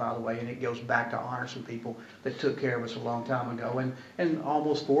economy, by the way, and it goes back to honor some people that took care of us a long time ago, and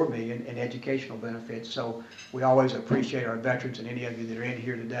almost $4 million in educational benefits. So we always appreciate our veterans, and any of you that are in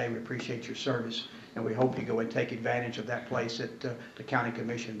here today, we appreciate your service, and we hope you go and take advantage of that place that the county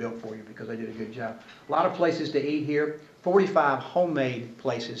commission built for you, because they did a good job. A lot of places to eat here, 45 homemade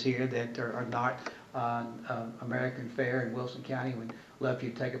places here that are not American fare in Wilson County. We'd love for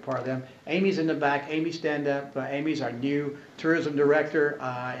you to take a part of them. Amy's in the back. Amy, stand up. Amy's our new tourism director,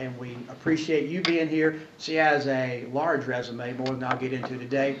 and we appreciate you being here. She has a large resume, more than I'll get into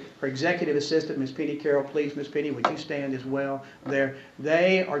today. Her executive assistant, Ms. Penny Carroll, please, Ms. Penny, would you stand as well there?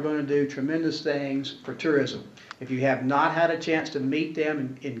 They are going to do tremendous things for tourism. If you have not had a chance to meet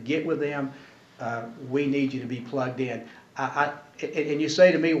them and get with them, we need you to be plugged in. And you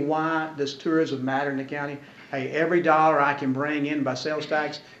say to me, why does tourism matter in the county? Hey, every dollar I can bring in by sales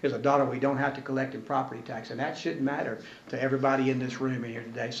tax is a dollar we don't have to collect in property tax, and that shouldn't matter to everybody in this room here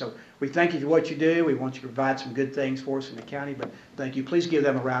today. So we thank you for what you do. We want you to provide some good things for us in the county, but thank you. Please give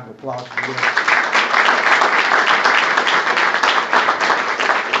them a round of applause for doing it.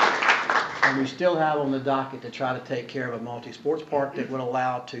 And we still have on the docket to try to take care of a multi-sports park that would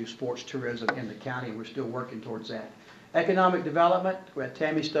allow to sports tourism in the county. We're still working towards that. Economic development, we have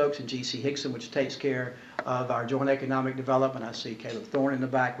Tammy Stokes and G.C. Hickson, which takes care of our joint economic development. I see Caleb Thorne in the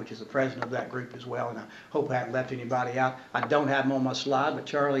back, which is the president of that group as well, and I hope I haven't left anybody out. I don't have him on my slide, but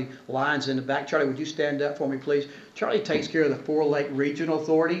Charlie Lyons in the back. Charlie, would you stand up for me, please? Charlie takes care of the Four Lake Regional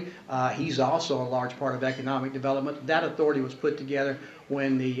Authority. He's also a large part of economic development. That authority was put together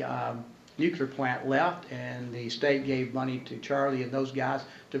when the nuclear plant left, and the state gave money to Charlie and those guys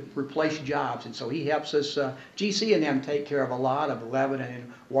to replace jobs, and so he helps us. GC and them take care of a lot of Lebanon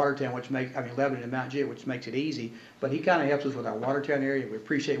and Watertown, Lebanon and Mount Juliet, which makes it easy. But he kind of helps us with our Watertown area. We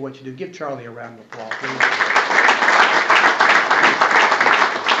appreciate what you do. Give Charlie a round of applause, please.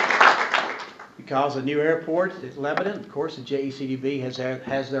 Because the new airport at Lebanon, of course, the JECDB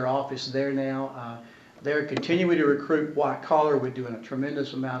has their office there now. They're continuing to recruit white collar. We're doing a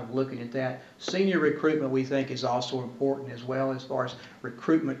tremendous amount of looking at that. Senior recruitment, we think, is also important as well as far as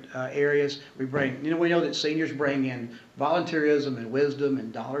recruitment areas. We know that seniors bring in volunteerism and wisdom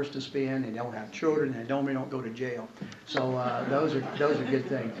and dollars to spend, and don't have children, and they don't go to jail. So those are good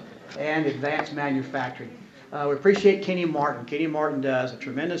things. And advanced manufacturing. We appreciate Kenny Martin. Kenny Martin does a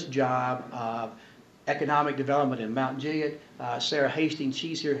tremendous job of economic development in Mount Juliet. Sarah Hastings,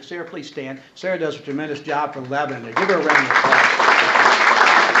 she's here. Sarah, please stand. Sarah does a tremendous job for Lebanon. Give her a round of applause.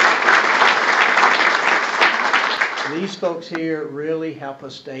 These folks here really help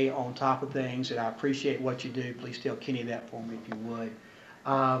us stay on top of things, and I appreciate what you do. Please tell Kenny that for me if you would.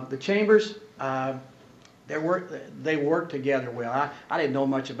 The chambers, they work together well. I didn't know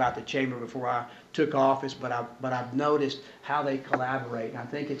much about the chamber before I took office, but I've noticed how they collaborate, and I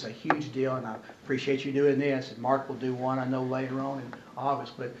think it's a huge deal, and I appreciate you doing this, and Mark will do one, I know, later on in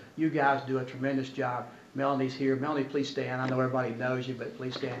August, but you guys do a tremendous job. Melanie's here. Melanie, please stand. I know everybody knows you, but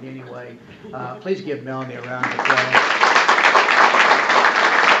please stand anyway. Please give Melanie a round of applause.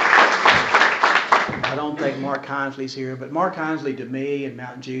 I don't think Mark Hinsley's here, but Mark Hinsley to me in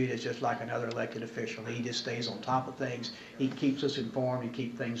Mount Jude is just like another elected official. He just stays on top of things. He keeps us informed and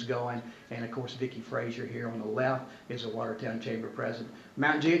keeps things going. And of course, Vicki Frazier here on the left is the Watertown Chamber President.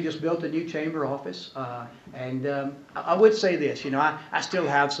 Mount Jude just built a new chamber office. I would say this, I still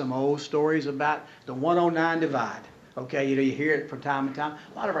have some old stories about the 109 divide. Okay, you hear it from time to time.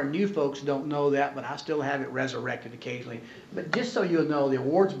 A lot of our new folks don't know that, but I still have it resurrected occasionally. But just so you'll know, the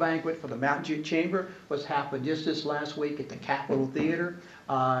awards banquet for the Mount Jude Chamber was happened just this last week at the Capitol Theater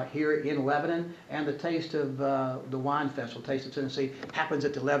here in Lebanon, and the Taste of the Wine Festival, Taste of Tennessee, happens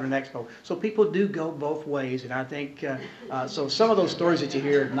at the Lebanon Expo. So people do go both ways, and I think, so some of those stories that you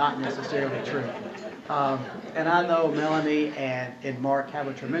hear are not necessarily true. And I know Melanie and Mark have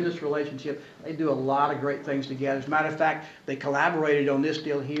a tremendous relationship. They do a lot of great things together. As a matter of fact, they collaborated on this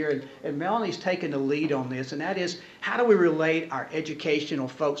deal here, and Melanie's taken the lead on this, and that is, how do we relate our educational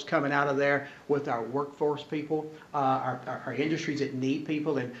folks coming out of there with our workforce people, our industries that need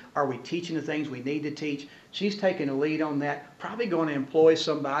people, and are we teaching the things we need to teach? She's taking the lead on that, probably going to employ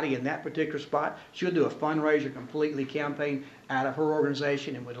somebody in that particular spot. She'll do a fundraiser completely campaign out of her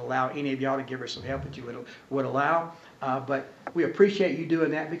organization and would allow any of y'all to give her some help that you would allow. But we appreciate you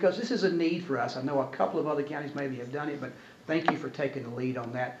doing that because this is a need for us. I know a couple of other counties maybe have done it, but thank you for taking the lead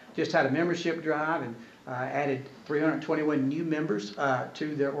on that. Just had a membership drive and added 321 new members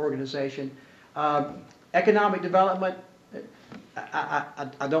to their organization. Economic development,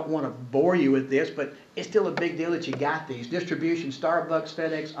 I don't want to bore you with this, but it's still a big deal that you got these. Distribution, Starbucks,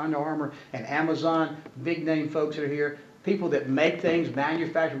 FedEx, Under Armour, and Amazon, big name folks that are here. People that make things,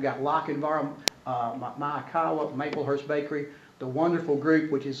 manufacture. We've got Lochinvar, Maakawa, Maplehurst Bakery, the wonderful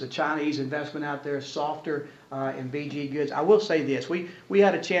group, which is a Chinese investment out there, Softer and BG Goods. I will say this, we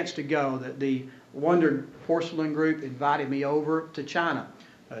had a chance to go. The Wonder Porcelain Group invited me over to China.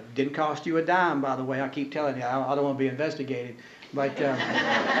 Didn't cost you a dime, by the way. I keep telling you, I don't want to be investigated. But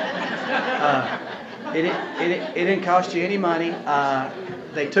it didn't cost you any money.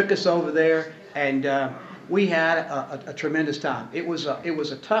 They took us over there, and we had a tremendous time. It was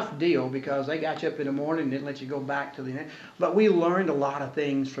a tough deal because they got you up in the morning and didn't let you go back to the end. But we learned a lot of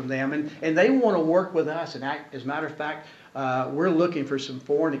things from them, and they want to work with us. And as a matter of fact, we're looking for some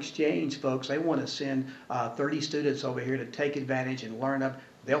foreign exchange folks. They want to send 30 students over here to take advantage and learn up.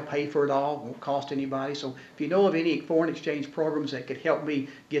 They'll pay for it all, won't cost anybody. So if you know of any foreign exchange programs that could help me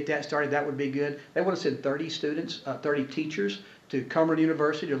get that started, that would be good. They want to send 30 students, 30 teachers to Cumberland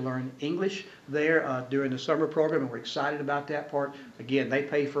University to learn English there during the summer program, and we're excited about that part. Again, they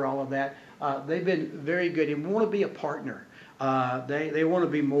pay for all of that. They've been very good, and we want to be a partner. They want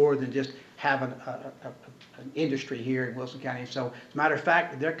to be more than just having an industry here in Wilson County. So as a matter of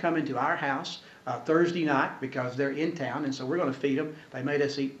fact, they're coming to our house Thursday night because they're in town, and so we're going to feed them. They made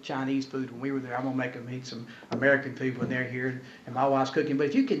us eat Chinese food when we were there. I'm going to make them eat some American food when they're here, and my wife's cooking. But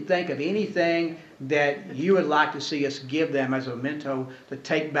if you can think of anything that you would like to see us give them as a memento to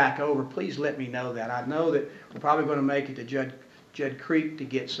take back over, please let me know that. I know that we're probably going to make it to Judd Creek to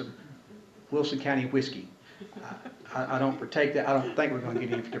get some Wilson County whiskey. I don't partake that. I don't think we're going to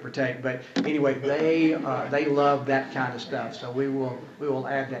get any to partake. But anyway, they love that kind of stuff, so we will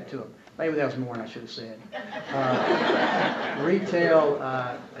add that to them. Maybe that was more than I should have said. Retail,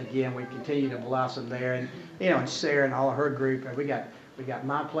 again, we continue to blossom there, and and Sarah and all of her group. We got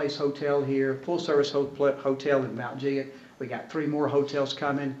My Place Hotel here, full service hotel in Mount Juliet. We got 3 more hotels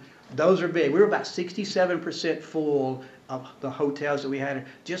coming. Those are big. We were about 67% full of the hotels that we had,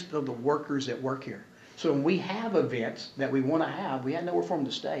 just of the workers that work here. So when we have events that we want to have, we had nowhere for them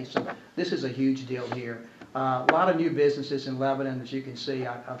to stay. So this is a huge deal here. A lot of new businesses in Lebanon, as you can see.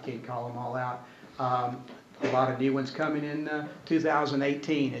 I can't call them all out. A lot of new ones coming in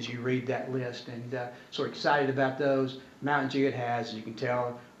 2018 as you read that list. And so we're excited about those. Mountain Juliet has, as you can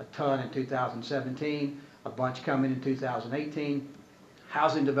tell, a ton in 2017, a bunch coming in 2018.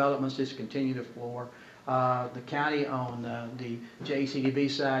 Housing developments just continue to floor. The county on the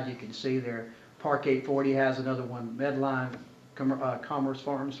JCDB side, you can see there, Park 840 has another one, Medline, Commerce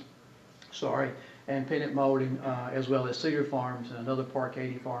Farms, and Pennant Molding, as well as Cedar Farms and another Park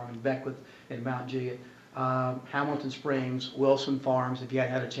 80 farm in Beckwith and Mount Juliet. Hamilton Springs, Wilson Farms, if you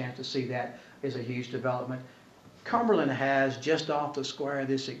hadn't had a chance to see that, is a huge development. Cumberland has, just off the square,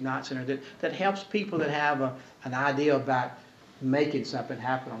 this Ignite Center that helps people that have an idea about making something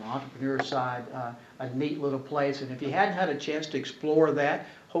happen on the entrepreneur side, a neat little place. And if you hadn't had a chance to explore that,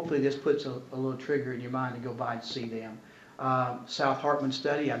 hopefully this puts a little trigger in your mind to go by and see them. South Hartman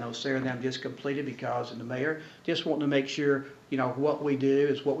study, I know Sarah and them just completed because of the mayor. Just wanting to make sure, what we do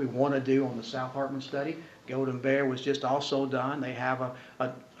is what we want to do on the South Hartman study. Golden Bear was just also done. They have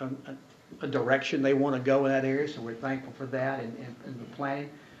a direction they want to go in that area, so we're thankful for that and the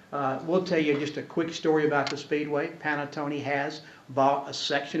planning. We'll tell you just a quick story about the Speedway. Panettone has bought a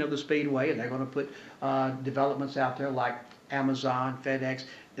section of the Speedway, and they're going to put developments out there like Amazon, FedEx.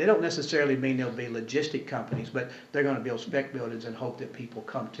 They don't necessarily mean they'll be logistic companies, but they're going to build spec buildings and hope that people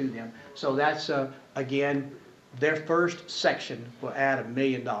come to them. So that's, again, their first section will add $1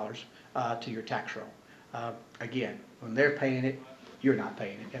 million to your tax roll. Again, when they're paying it, you're not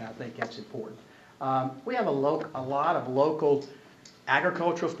paying it, and I think that's important. We have a lot of local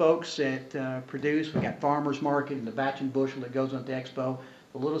agricultural folks that produce. We got Farmers Market and the Batch and Bushel that goes on the expo.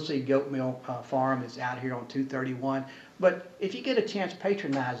 The Little Sea Goat Mill Farm is out here on 231. But if you get a chance,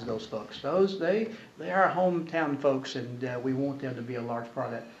 patronize those folks. They are hometown folks, and we want them to be a large part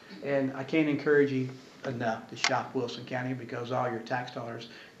of that. And I can't encourage you enough to shop Wilson County because all your tax dollars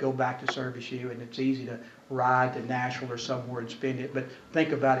go back to service you, and it's easy to ride to Nashville or somewhere and spend it. But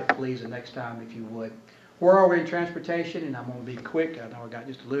think about it, please, the next time if you would. Where are we in transportation? And I'm going to be quick. I know I got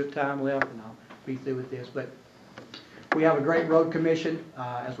just a little time left, and I'll be through with this. But we have a great road commission.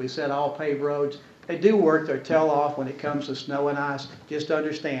 As we said, all paved roads. They do work their tail off when it comes to snow and ice. Just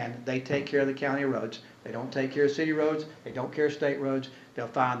understand, they take care of the county roads. They don't take care of city roads. They don't care of state roads. They'll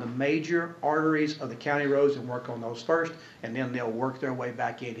find the major arteries of the county roads and work on those first, and then they'll work their way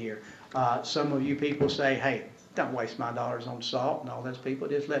back in here. Some of you people say, hey, don't waste my dollars on salt and all those people.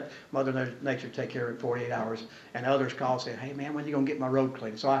 Just let Mother Nature take care of it 48 hours. And others call and say, hey, man, when are you going to get my road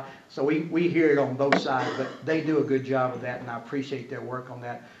cleaned? So we hear it on both sides, but they do a good job of that, and I appreciate their work on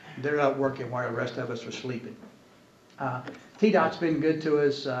that. They're out working while the rest of us are sleeping. TDOT's been good to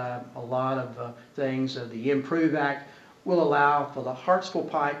us, a lot of things. The Improve Act will allow for the Hartsville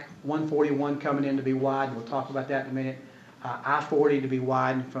Pike 141 coming in to be widened. We'll talk about that in a minute. I-40 to be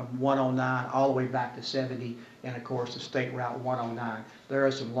widened from 109 all the way back to 70, and of course the State Route 109. There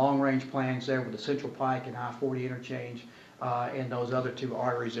are some long-range plans there with the Central Pike and I-40 interchange and those other two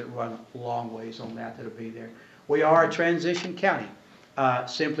arteries that run long ways on that'll be there. We are a transition county.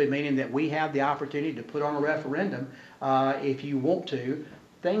 Simply meaning that we have the opportunity to put on a referendum, if you want to,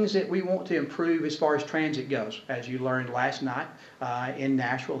 things that we want to improve as far as transit goes. As you learned last night in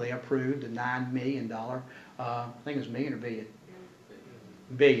Nashville, they approved a $9 million, I think it was million or billion?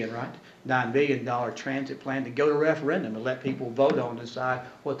 Billion, right? $9 billion transit plan to go to referendum and let people vote on and decide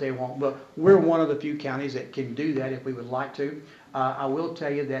what they want. But we're one of the few counties that can do that if we would like to. I will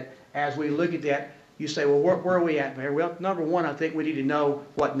tell you that as we look at that, you say, well, where are we at, Mayor? Well, number one, I think we need to know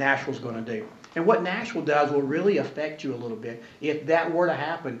what Nashville's going to do. And what Nashville does will really affect you a little bit. If that were to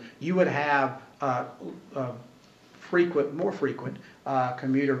happen, you would have more frequent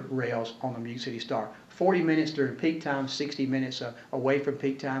commuter rails on the Music City Star. 40 minutes during peak time, 60 minutes away from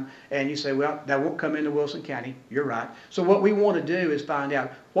peak time. And you say, well, that won't come into Wilson County. You're right. So what we want to do is find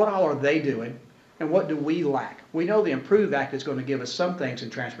out what all are they doing and what do we lack. We know the Improve Act is going to give us some things in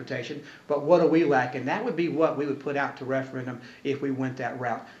transportation, but what do we lack? And that would be what we would put out to referendum if we went that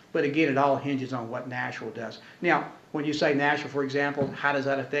route. But again, it all hinges on what Nashville does. Now, when you say Nashville, for example, how does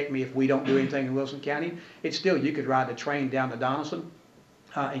that affect me if we don't do anything in Wilson County? It's still, you could ride the train down to Donaldson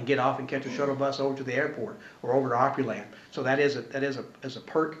and get off and catch a shuttle bus over to the airport or over to Opryland. So that is a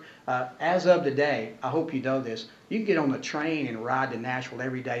perk. As of today, I hope you know this, you can get on the train and ride to Nashville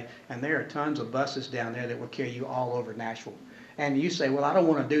every day, and there are tons of buses down there that will carry you all over Nashville. And you say, well, I don't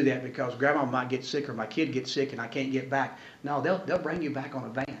want to do that because grandma might get sick or my kid gets sick and I can't get back. No, they'll bring you back on a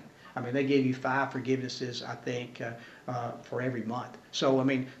van. I mean, they give you 5 forgivenesses, I think, for every month. So, I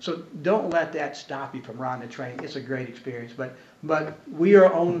mean, so don't let that stop you from riding the train. It's a great experience. But we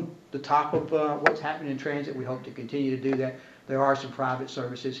are on the top of what's happening in transit. We hope to continue to do that. There are some private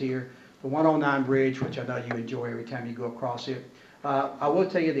services here. The 109 bridge, which I know you enjoy every time you go across it. I will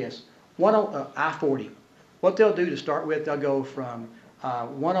tell you this, I-40. What they'll do to start with, they'll go from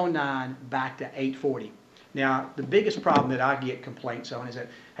 109 back to 840. Now, the biggest problem that I get complaints on is that,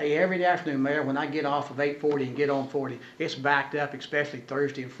 hey, every afternoon, Mayor, when I get off of 840 and get on 40, it's backed up, especially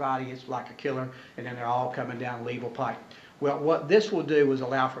Thursday and Friday. It's like a killer, and then they're all coming down Leeville Pike. Well, what this will do is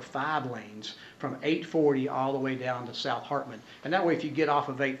allow for 5 lanes from 840 all the way down to South Hartman. And that way, if you get off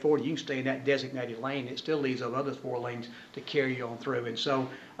of 840, you can stay in that designated lane. It still leaves those other 4 lanes to carry you on through. And so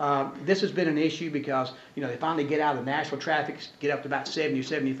this has been an issue because, you know, they finally get out of the Nashville traffic, get up to about 70 or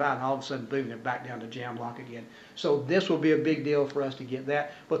 75, and all of a sudden, boom, they're back down to jam lock again. So this will be a big deal for us to get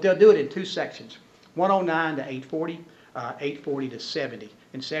that. But they'll do it in 2 sections, 109 to 840, 840 to 70.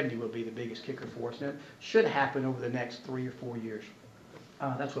 And 70 will be the biggest kicker for us. And it should happen over the next 3 or 4 years.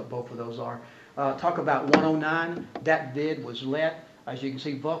 That's what both of those are. Talk about 109. That bid was let. As you can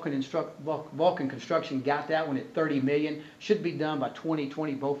see, Vulcan Construction got that one at $30 million. Should be done by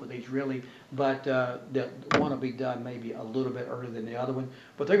 2020, both of these really. But the one will be done maybe a little bit earlier than the other one.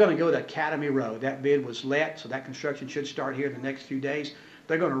 But they're going to go to Academy Road. That bid was let, so that construction should start here in the next few days.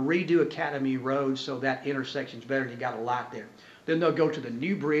 They're going to redo Academy Road so that intersection's better and you got a light there. Then they'll go to the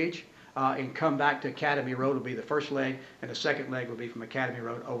new bridge and come back to Academy Road will be the first leg, and the second leg will be from Academy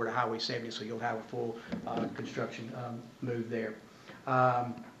Road over to Highway 70, so you'll have a full construction move there.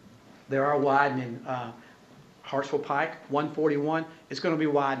 They are widening Hartsville Pike, 141. It's going to be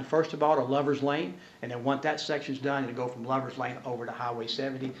widened first of all to Lover's Lane, and then once that section's done, it'll go from Lover's Lane over to Highway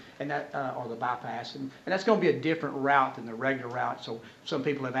 70, and that or the bypass, and that's going to be a different route than the regular route. So some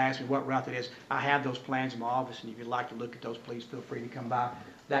people have asked me what route it is. I have those plans in my office, and if you'd like to look at those, please feel free to come by.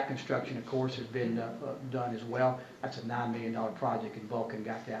 That construction, of course, has been done as well. That's a $9 million project, and Vulcan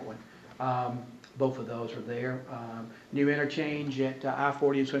got that one. Both of those are there. New interchange at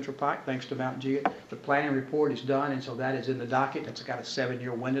I-40 in Central Pike, thanks to Mount Jewett. The planning report is done, and so that is in the docket. That's got a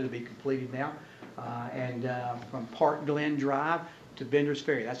 7-year window to be completed now. From Park Glen Drive to Bender's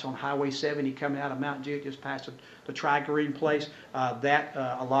Ferry, that's on Highway 70 coming out of Mount Jewett, just past the Tri-Green place.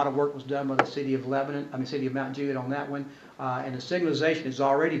 A lot of work was done by the city of Mount Jewett on that one. And the signalization has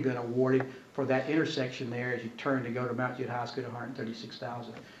already been awarded for that intersection there as you turn to go to Mount Jewett High School at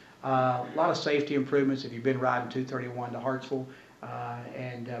 $136,000. A lot of safety improvements if you've been riding 231 to Hartsville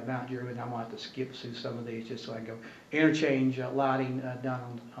and Mount Jewett. I'm going to have to skip through some of these just so I can go. Interchange lighting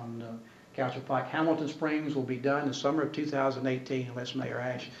done on Council Pike. Hamilton Springs will be done in the summer of 2018 unless Mayor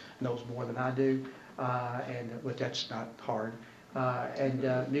Ash knows more than I do, but that's not hard.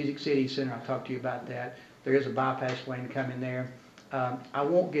 Music City Center, I talked to you about that. There is a bypass lane coming there. I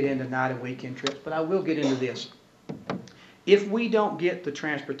won't get into night and weekend trips, but I will get into this. If we don't get the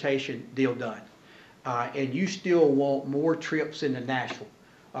transportation deal done, and you still want more trips into Nashville,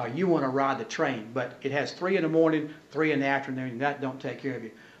 you want to ride the train, but it has 3 in the morning, 3 in the afternoon, and that don't take care of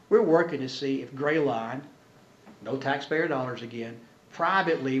you. We're working to see if Gray Line, no taxpayer dollars again,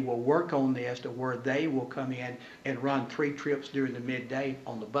 privately will work on this to where they will come in and run 3 trips during the midday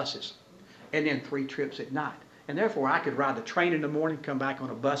on the buses, and then 3 trips at night. And therefore, I could ride the train in the morning, come back on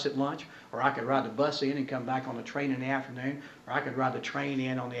a bus at lunch, or I could ride the bus in and come back on the train in the afternoon, or I could ride the train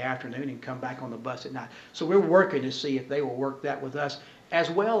in on the afternoon and come back on the bus at night. So we're working to see if they will work that with us, as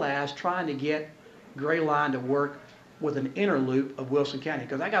well as trying to get Gray Line to work with an inner loop of Wilson County,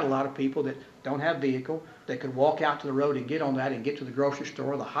 because I got a lot of people that don't have vehicle that could walk out to the road and get on that and get to the grocery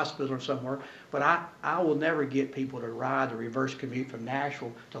store or the hospital or somewhere. But I will never get people to ride the reverse commute from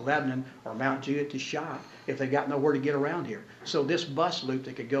Nashville to Lebanon or Mount Jewett to shop if they got nowhere to get around here. So this bus loop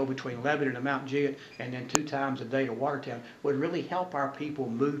that could go between Lebanon and Mount Jewett and then 2 times a day to Watertown would really help our people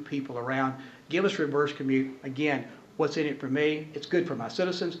move people around, give us reverse commute. Again, what's in it for me? It's good for my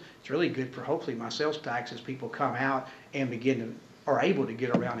citizens. It's really good for hopefully my sales tax as people come out and are able to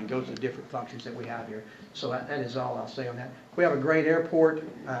get around and go to the different functions that we have here. So that is all I'll say on that. We have a great airport.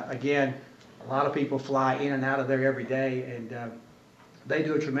 Again, a lot of people fly in and out of there every day, and they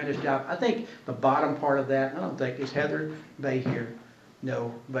do a tremendous job. I think the bottom part of that, I don't think, is Heather Bay here.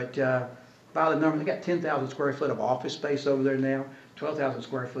 No, but by the number, they got 10,000 square foot of office space over there now, 12,000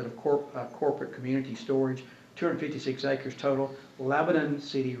 square foot of corporate community storage, 256 acres total. Lebanon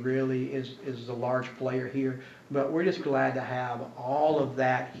City really is the large player here, but we're just glad to have all of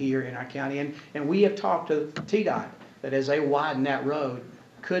that here in our county. And we have talked to TDOT that as they widen that road,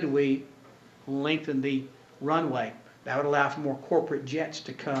 could we lengthen the runway? That would allow for more corporate jets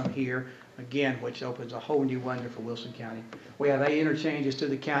to come here, again, which opens a whole new window for Wilson County. We have 8 interchanges to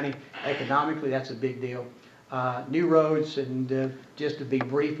the county. Economically, that's a big deal. New roads, and just to be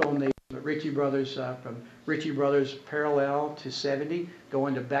brief on the Ritchie Brothers, from Ritchie Brothers parallel to 70,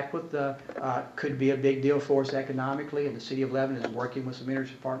 going to Beckwith, could be a big deal for us economically, and the city of Lebanon is working with some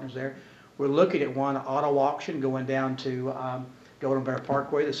industry partners there. We're looking at one auto auction going down to Golden Bear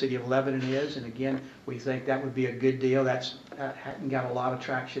Parkway, the city of Lebanon is, and again, we think that would be a good deal. That's hasn't got a lot of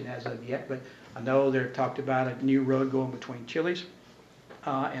traction as of yet, but I know they're talked about a new road going between Chili's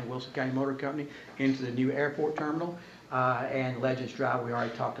and Wilson County Motor Company into the new airport terminal. And Legends Drive, we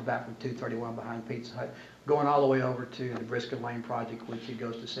already talked about from 231 behind Pizza Hut, going all the way over to the Briscoe Lane project, which it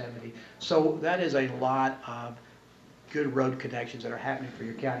goes to 70. So that is a lot of good road connections that are happening for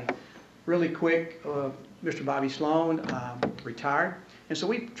your county. Really quick, Mr. Bobby Sloan retired, and so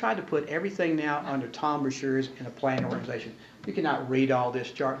we tried to put everything now under Tom Brashears in a planning organization. You cannot read all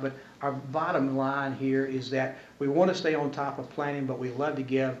this chart, but our bottom line here is that we want to stay on top of planning, but we love to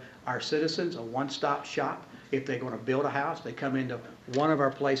give our citizens a one-stop shop. If they're going to build a house, they come into one of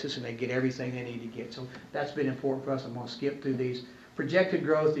our places and they get everything they need to get. So that's been important for us. I'm going to skip through these. Projected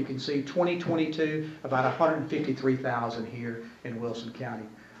growth, you can see 2022, about 153,000 here in Wilson County.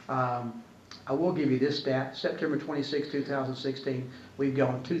 I will give you this stat. September 26, 2016, we've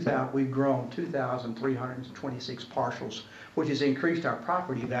grown 2,326 parcels, which has increased our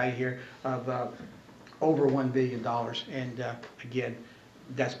property value here of over $1 billion. And again,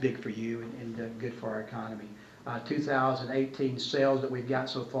 that's big for you and good for our economy. 2018 sales that we've got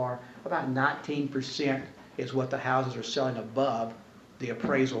so far, about 19% is what the houses are selling above the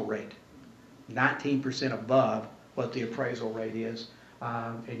appraisal rate. 19% above what the appraisal rate is.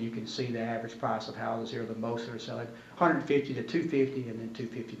 And you can see the average price of houses here. The most that are selling 150 to 250, and then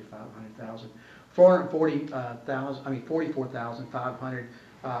 250 to 500,000. 44,500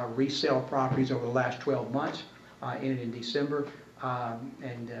 resale properties over the last 12 months, ended in December. I'm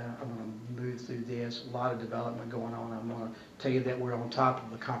going to move through this. A lot of development going on. I'm going to tell you that we're on top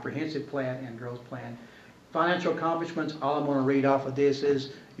of the comprehensive plan and growth plan. Financial accomplishments, all I'm going to read off of this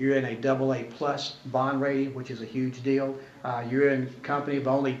is you're in a AA plus bond rating, which is a huge deal. You're in company of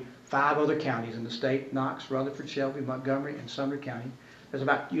only 5 other counties in the state: Knox, Rutherford, Shelby, Montgomery, and Sumner County.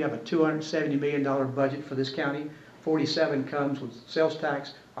 You have a $270 million budget for this county. 47 comes with sales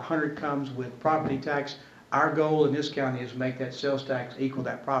tax, 100 comes with property tax. Our goal in this county is to make that sales tax equal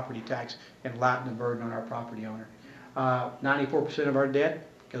that property tax and lighten the burden on our property owner. 94% of our debt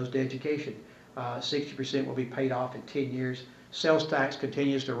goes to education. 60% will be paid off in 10 years. Sales tax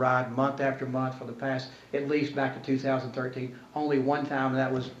continues to ride month after month for the past, at least back to 2013. Only one time, and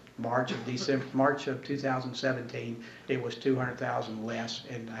that was March of 2017, it was 200,000 less,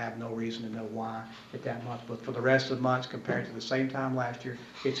 and I have no reason to know why at that month. But for the rest of the months compared to the same time last year,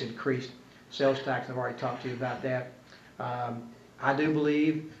 it's increased. Sales tax, I've already talked to you about that. I do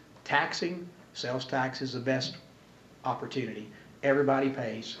believe taxing, sales tax is the best opportunity. Everybody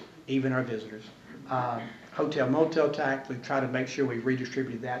pays, even our visitors. Hotel motel tax, we've tried to make sure we've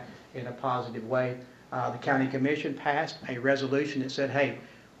redistributed that in a positive way. The county commission passed a resolution that said, hey,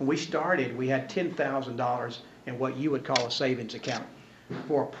 when we started, we had $10,000 in what you would call a savings account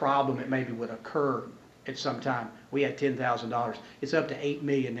for a problem that maybe would occur at some time. We had $10,000. It's up to $8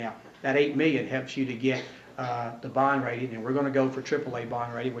 million now. That $8 million helps you to get the bond rating, and we're going to go for AAA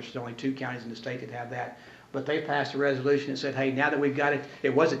bond rating, which is only 2 counties in the state that have that. But they passed a resolution that said, hey, now that we've got it, it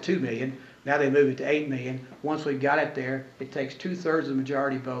was at $2 million, now they moved it to $8 million. Once we got it there, it takes 2/3 of the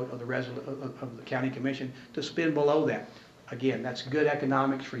majority vote of the county commission to spend below that. Again, that's good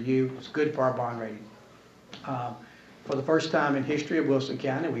economics for you. It's good for our bond rating. For the first time in history of Wilson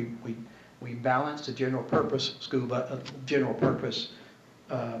County, we balanced the general purpose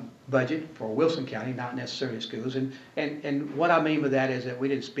budget for Wilson County, not necessarily schools. And what I mean by that is that we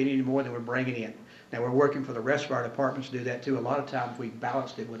didn't spend any more than we're bringing in. Now, we're working for the rest of our departments to do that too. A lot of times we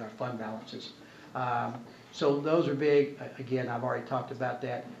balanced it with our fund balances. So those are big. Again, I've already talked about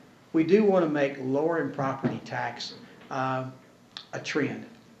that. We do want to make lowering property tax a trend.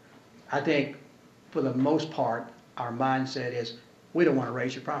 I think for the most part, our mindset is we don't want to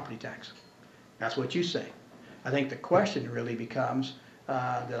raise your property tax. That's what you say. I think the question really becomes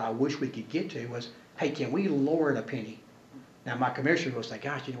that I wish we could get to was, hey, can we lower it a penny? Now, my commissioner will say,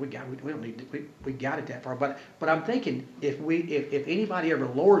 gosh, we don't need to, we got it that far. But I'm thinking if anybody ever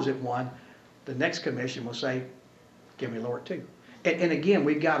lowers it one, the next commission will say, can we lower it too? And again,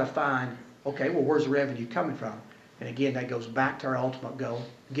 we've got to find, okay, well, where's the revenue coming from? And again, that goes back to our ultimate goal: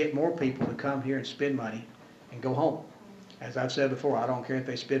 get more people to come here and spend money and go home. As I've said before, I don't care if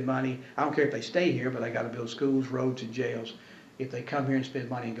they spend money, I don't care if they stay here, but I got to build schools, roads, and jails. If they come here and spend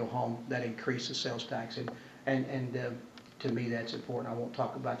money and go home, that increases sales tax. And to me, that's important. I won't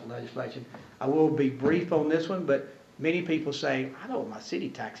talk about the legislation. I will be brief on this one, but many people say, I know what my city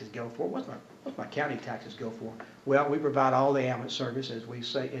taxes go for. What's my county taxes go for? Well, we provide all the ambulance service, as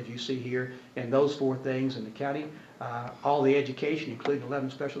you see here, and those 4 things in the county. All the education, including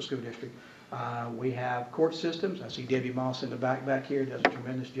 11 special school districts. We have court systems. I see Debbie Moss in the back here, does a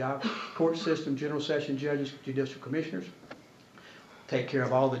tremendous job. Court system, general session judges, judicial commissioners. Take care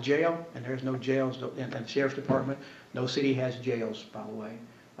of all the jail, and there's no jails in the sheriff's department. No city has jails, by the way.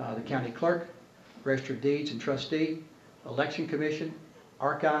 The county clerk, register of deeds and trustee, election commission,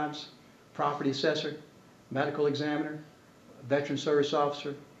 archives, property assessor, medical examiner, veteran service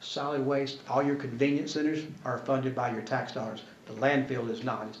officer, solid waste. All your convenience centers are funded by your tax dollars. The landfill is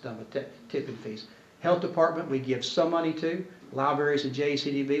not. It's done with tipping fees. Health department, we give some money to. Libraries and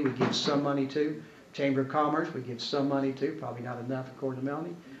JCDB, we give some money to. Chamber of Commerce, we give some money to. Probably not enough, according to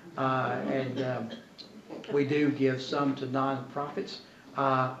Melanie. We do give some to nonprofits.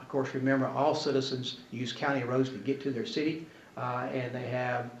 Of course, remember, all citizens use county roads to get to their city, and they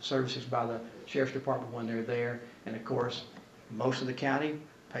have services by the sheriff's department when they're there. And of course, most of the county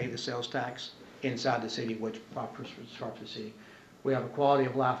pay the sales tax inside the city, which prospers the city. We have a quality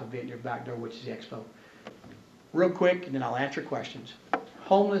of life event in your back door, which is the expo. Real quick, and then I'll answer questions.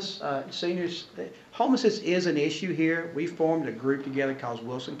 Homeless seniors, homelessness is an issue here. We formed a group together called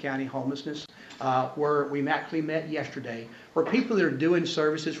Wilson County Homelessness, where we actually met yesterday, where people that are doing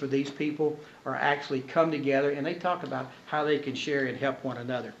services for these people are actually come together and they talk about how they can share and help one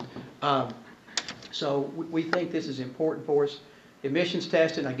another. So we think this is important for us. Emissions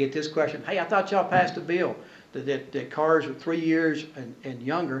testing, I get this question, hey, I thought y'all passed a bill that cars with 3 years and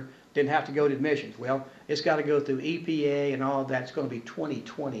younger didn't have to go to emissions. Well, it's got to go through EPA and all of that. It's going to be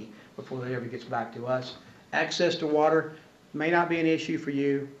 2020 before that ever gets back to us. Access to water, May not be an issue for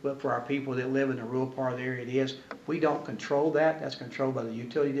you, but for our people that live in the rural part of the area, it is. We don't control that. That's controlled by the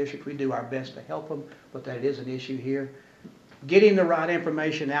utility district. We do our best to help them, but that is an issue here. Getting the right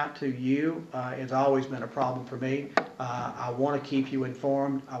information out to you has always been a problem for me. I want to keep you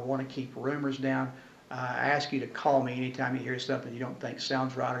informed. I want to keep rumors down. I ask you to call me anytime you hear something you don't think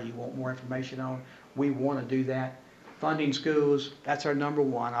sounds right or you want more information on. We want to do that. Funding schools, that's our number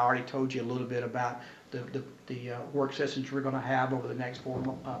one. I already told you a little bit about the work sessions we're going to have over the next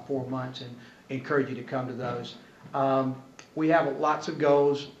 4 months, and encourage you to come to those. We have lots of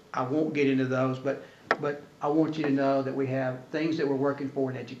goals. I won't get into those, but I want you to know that we have things that we're working for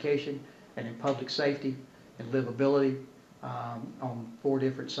in education and in public safety and livability on 4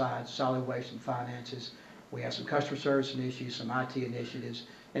 different sides: solid waste and finances. We have some customer service issues, some IT initiatives,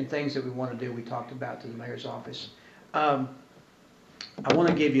 and things that we want to do. We talked about to the mayor's office. I want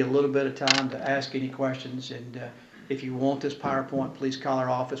to give you a little bit of time to ask any questions, and if you want this PowerPoint, please call our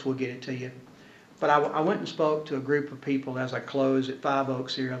office. We'll get it to you. But I went and spoke to a group of people as I closed at Five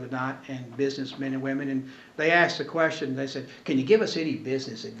Oaks the other night, and businessmen and women, and they asked the question. They said, "Can you give us any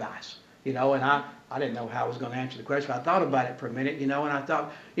business advice?" You know, and I didn't know how I was going to answer the question. I thought about it for a minute, you know, and I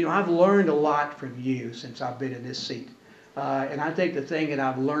thought, you know, I've learned a lot from you since I've been in this seat. And I think the thing that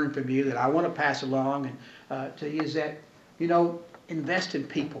I've learned from you that I want to pass along and to you is that, you know, invest in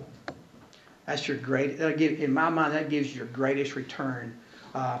people. That's your in my mind, that gives you your greatest return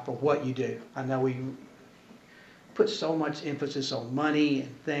for what you do. I know we put so much emphasis on money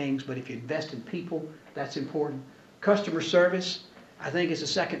and things, but if you invest in people, that's important. Customer service, I think, is the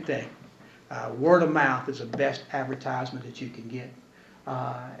second thing. Word of mouth is the best advertisement that you can get.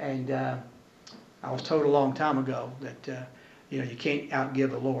 I was told a long time ago that you know, you can't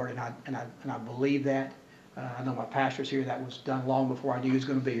outgive the Lord, and I believe that. I know my pastor's here. That was done long before I knew he was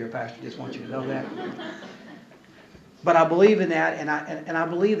going to be here, Pastor. Just want you to know that. But I believe in that, and I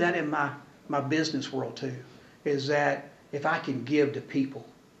believe that in my business world too. Is that if I can give to people,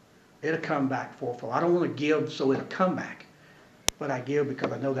 it'll come back fourfold. I don't want to give so it'll come back, but I give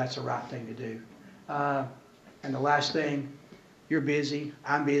because I know that's the right thing to do. And the last thing, you're busy.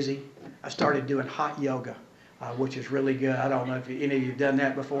 I'm busy. I started doing hot yoga, which is really good. I don't know if any of you have done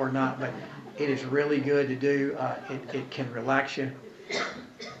that before or not, but it is really good to do. It can relax you.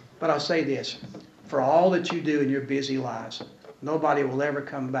 But I'll say this, for all that you do in your busy lives, nobody will ever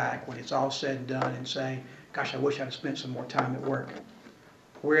come back when it's all said and done and say, gosh, I wish I'd have spent some more time at work.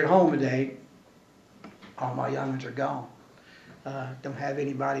 We're at home today. All my young ones are gone. Don't have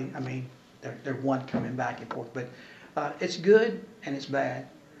anybody. I mean, they're one coming back and forth. But it's good and it's bad.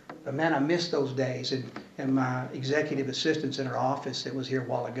 But man, I miss those days. And my executive assistants in our office that was here a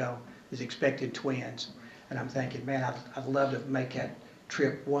while ago is expected twins. And I'm thinking, man, I'd love to make that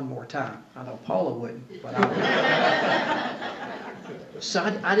trip one more time. I know Paula wouldn't, but I would. So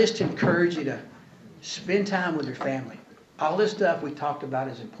I just encourage you to spend time with your family. All this stuff we talked about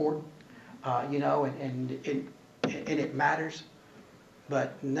is important, you know, and it matters.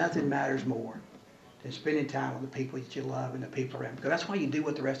 But nothing matters more than spending time with the people that you love and the people around. Because that's why you do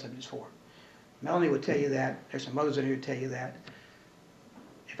what the rest of it is for. Melanie would tell you that. There's some others in here who tell you that.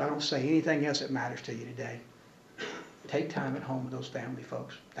 If I don't say anything else that matters to you today, take time at home with those family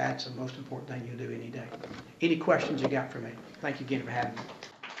folks. That's the most important thing you do any day. Any questions you got for me? Thank you again for having me.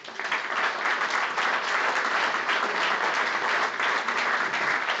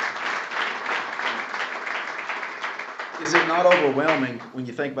 Is it not overwhelming when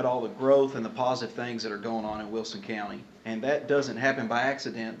you think about all the growth and the positive things that are going on in Wilson County? And that doesn't happen by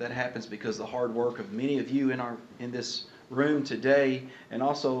accident. That happens because of the hard work of many of you in this room today, and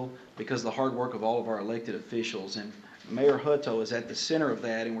also because of the hard work of all of our elected officials. And Mayor Hutto is at the center of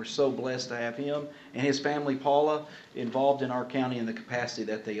that, and we're so blessed to have him and his family, Paula, involved in our county in the capacity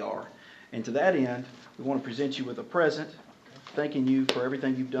that they are. And to that end, we want to present you with a present, thanking you for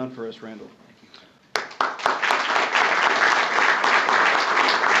everything you've done for us, Randall.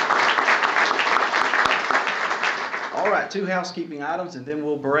 All right, 2 housekeeping items and then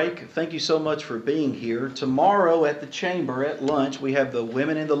we'll break. Thank you so much for being here. Tomorrow at the Chamber at lunch, we have the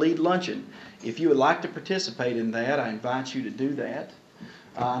Women in the Lead Luncheon. If you would like to participate in that, I invite you to do that.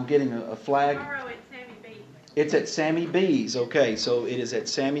 I'm getting a flag. Tomorrow at Sammy B's. It's at Sammy B's. Okay, so it is at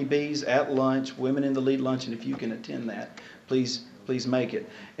Sammy B's at lunch, Women in the Lead Luncheon. If you can attend that, please make it.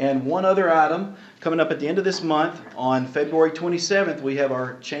 And one other item, coming up at the end of this month, on February 27th, we have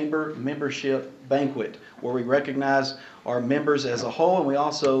our Chamber Membership Banquet, where we recognize our members as a whole, and we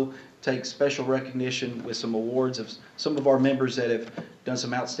also take special recognition with some awards of some of our members that have done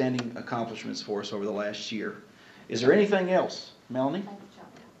some outstanding accomplishments for us over the last year. Is there anything else, Melanie?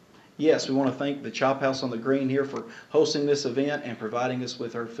 yes, we want to thank the Chop House on the Green here for hosting this event and providing us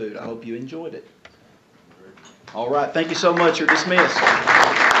with our food. I hope you enjoyed it. All right, thank you so much. You're dismissed.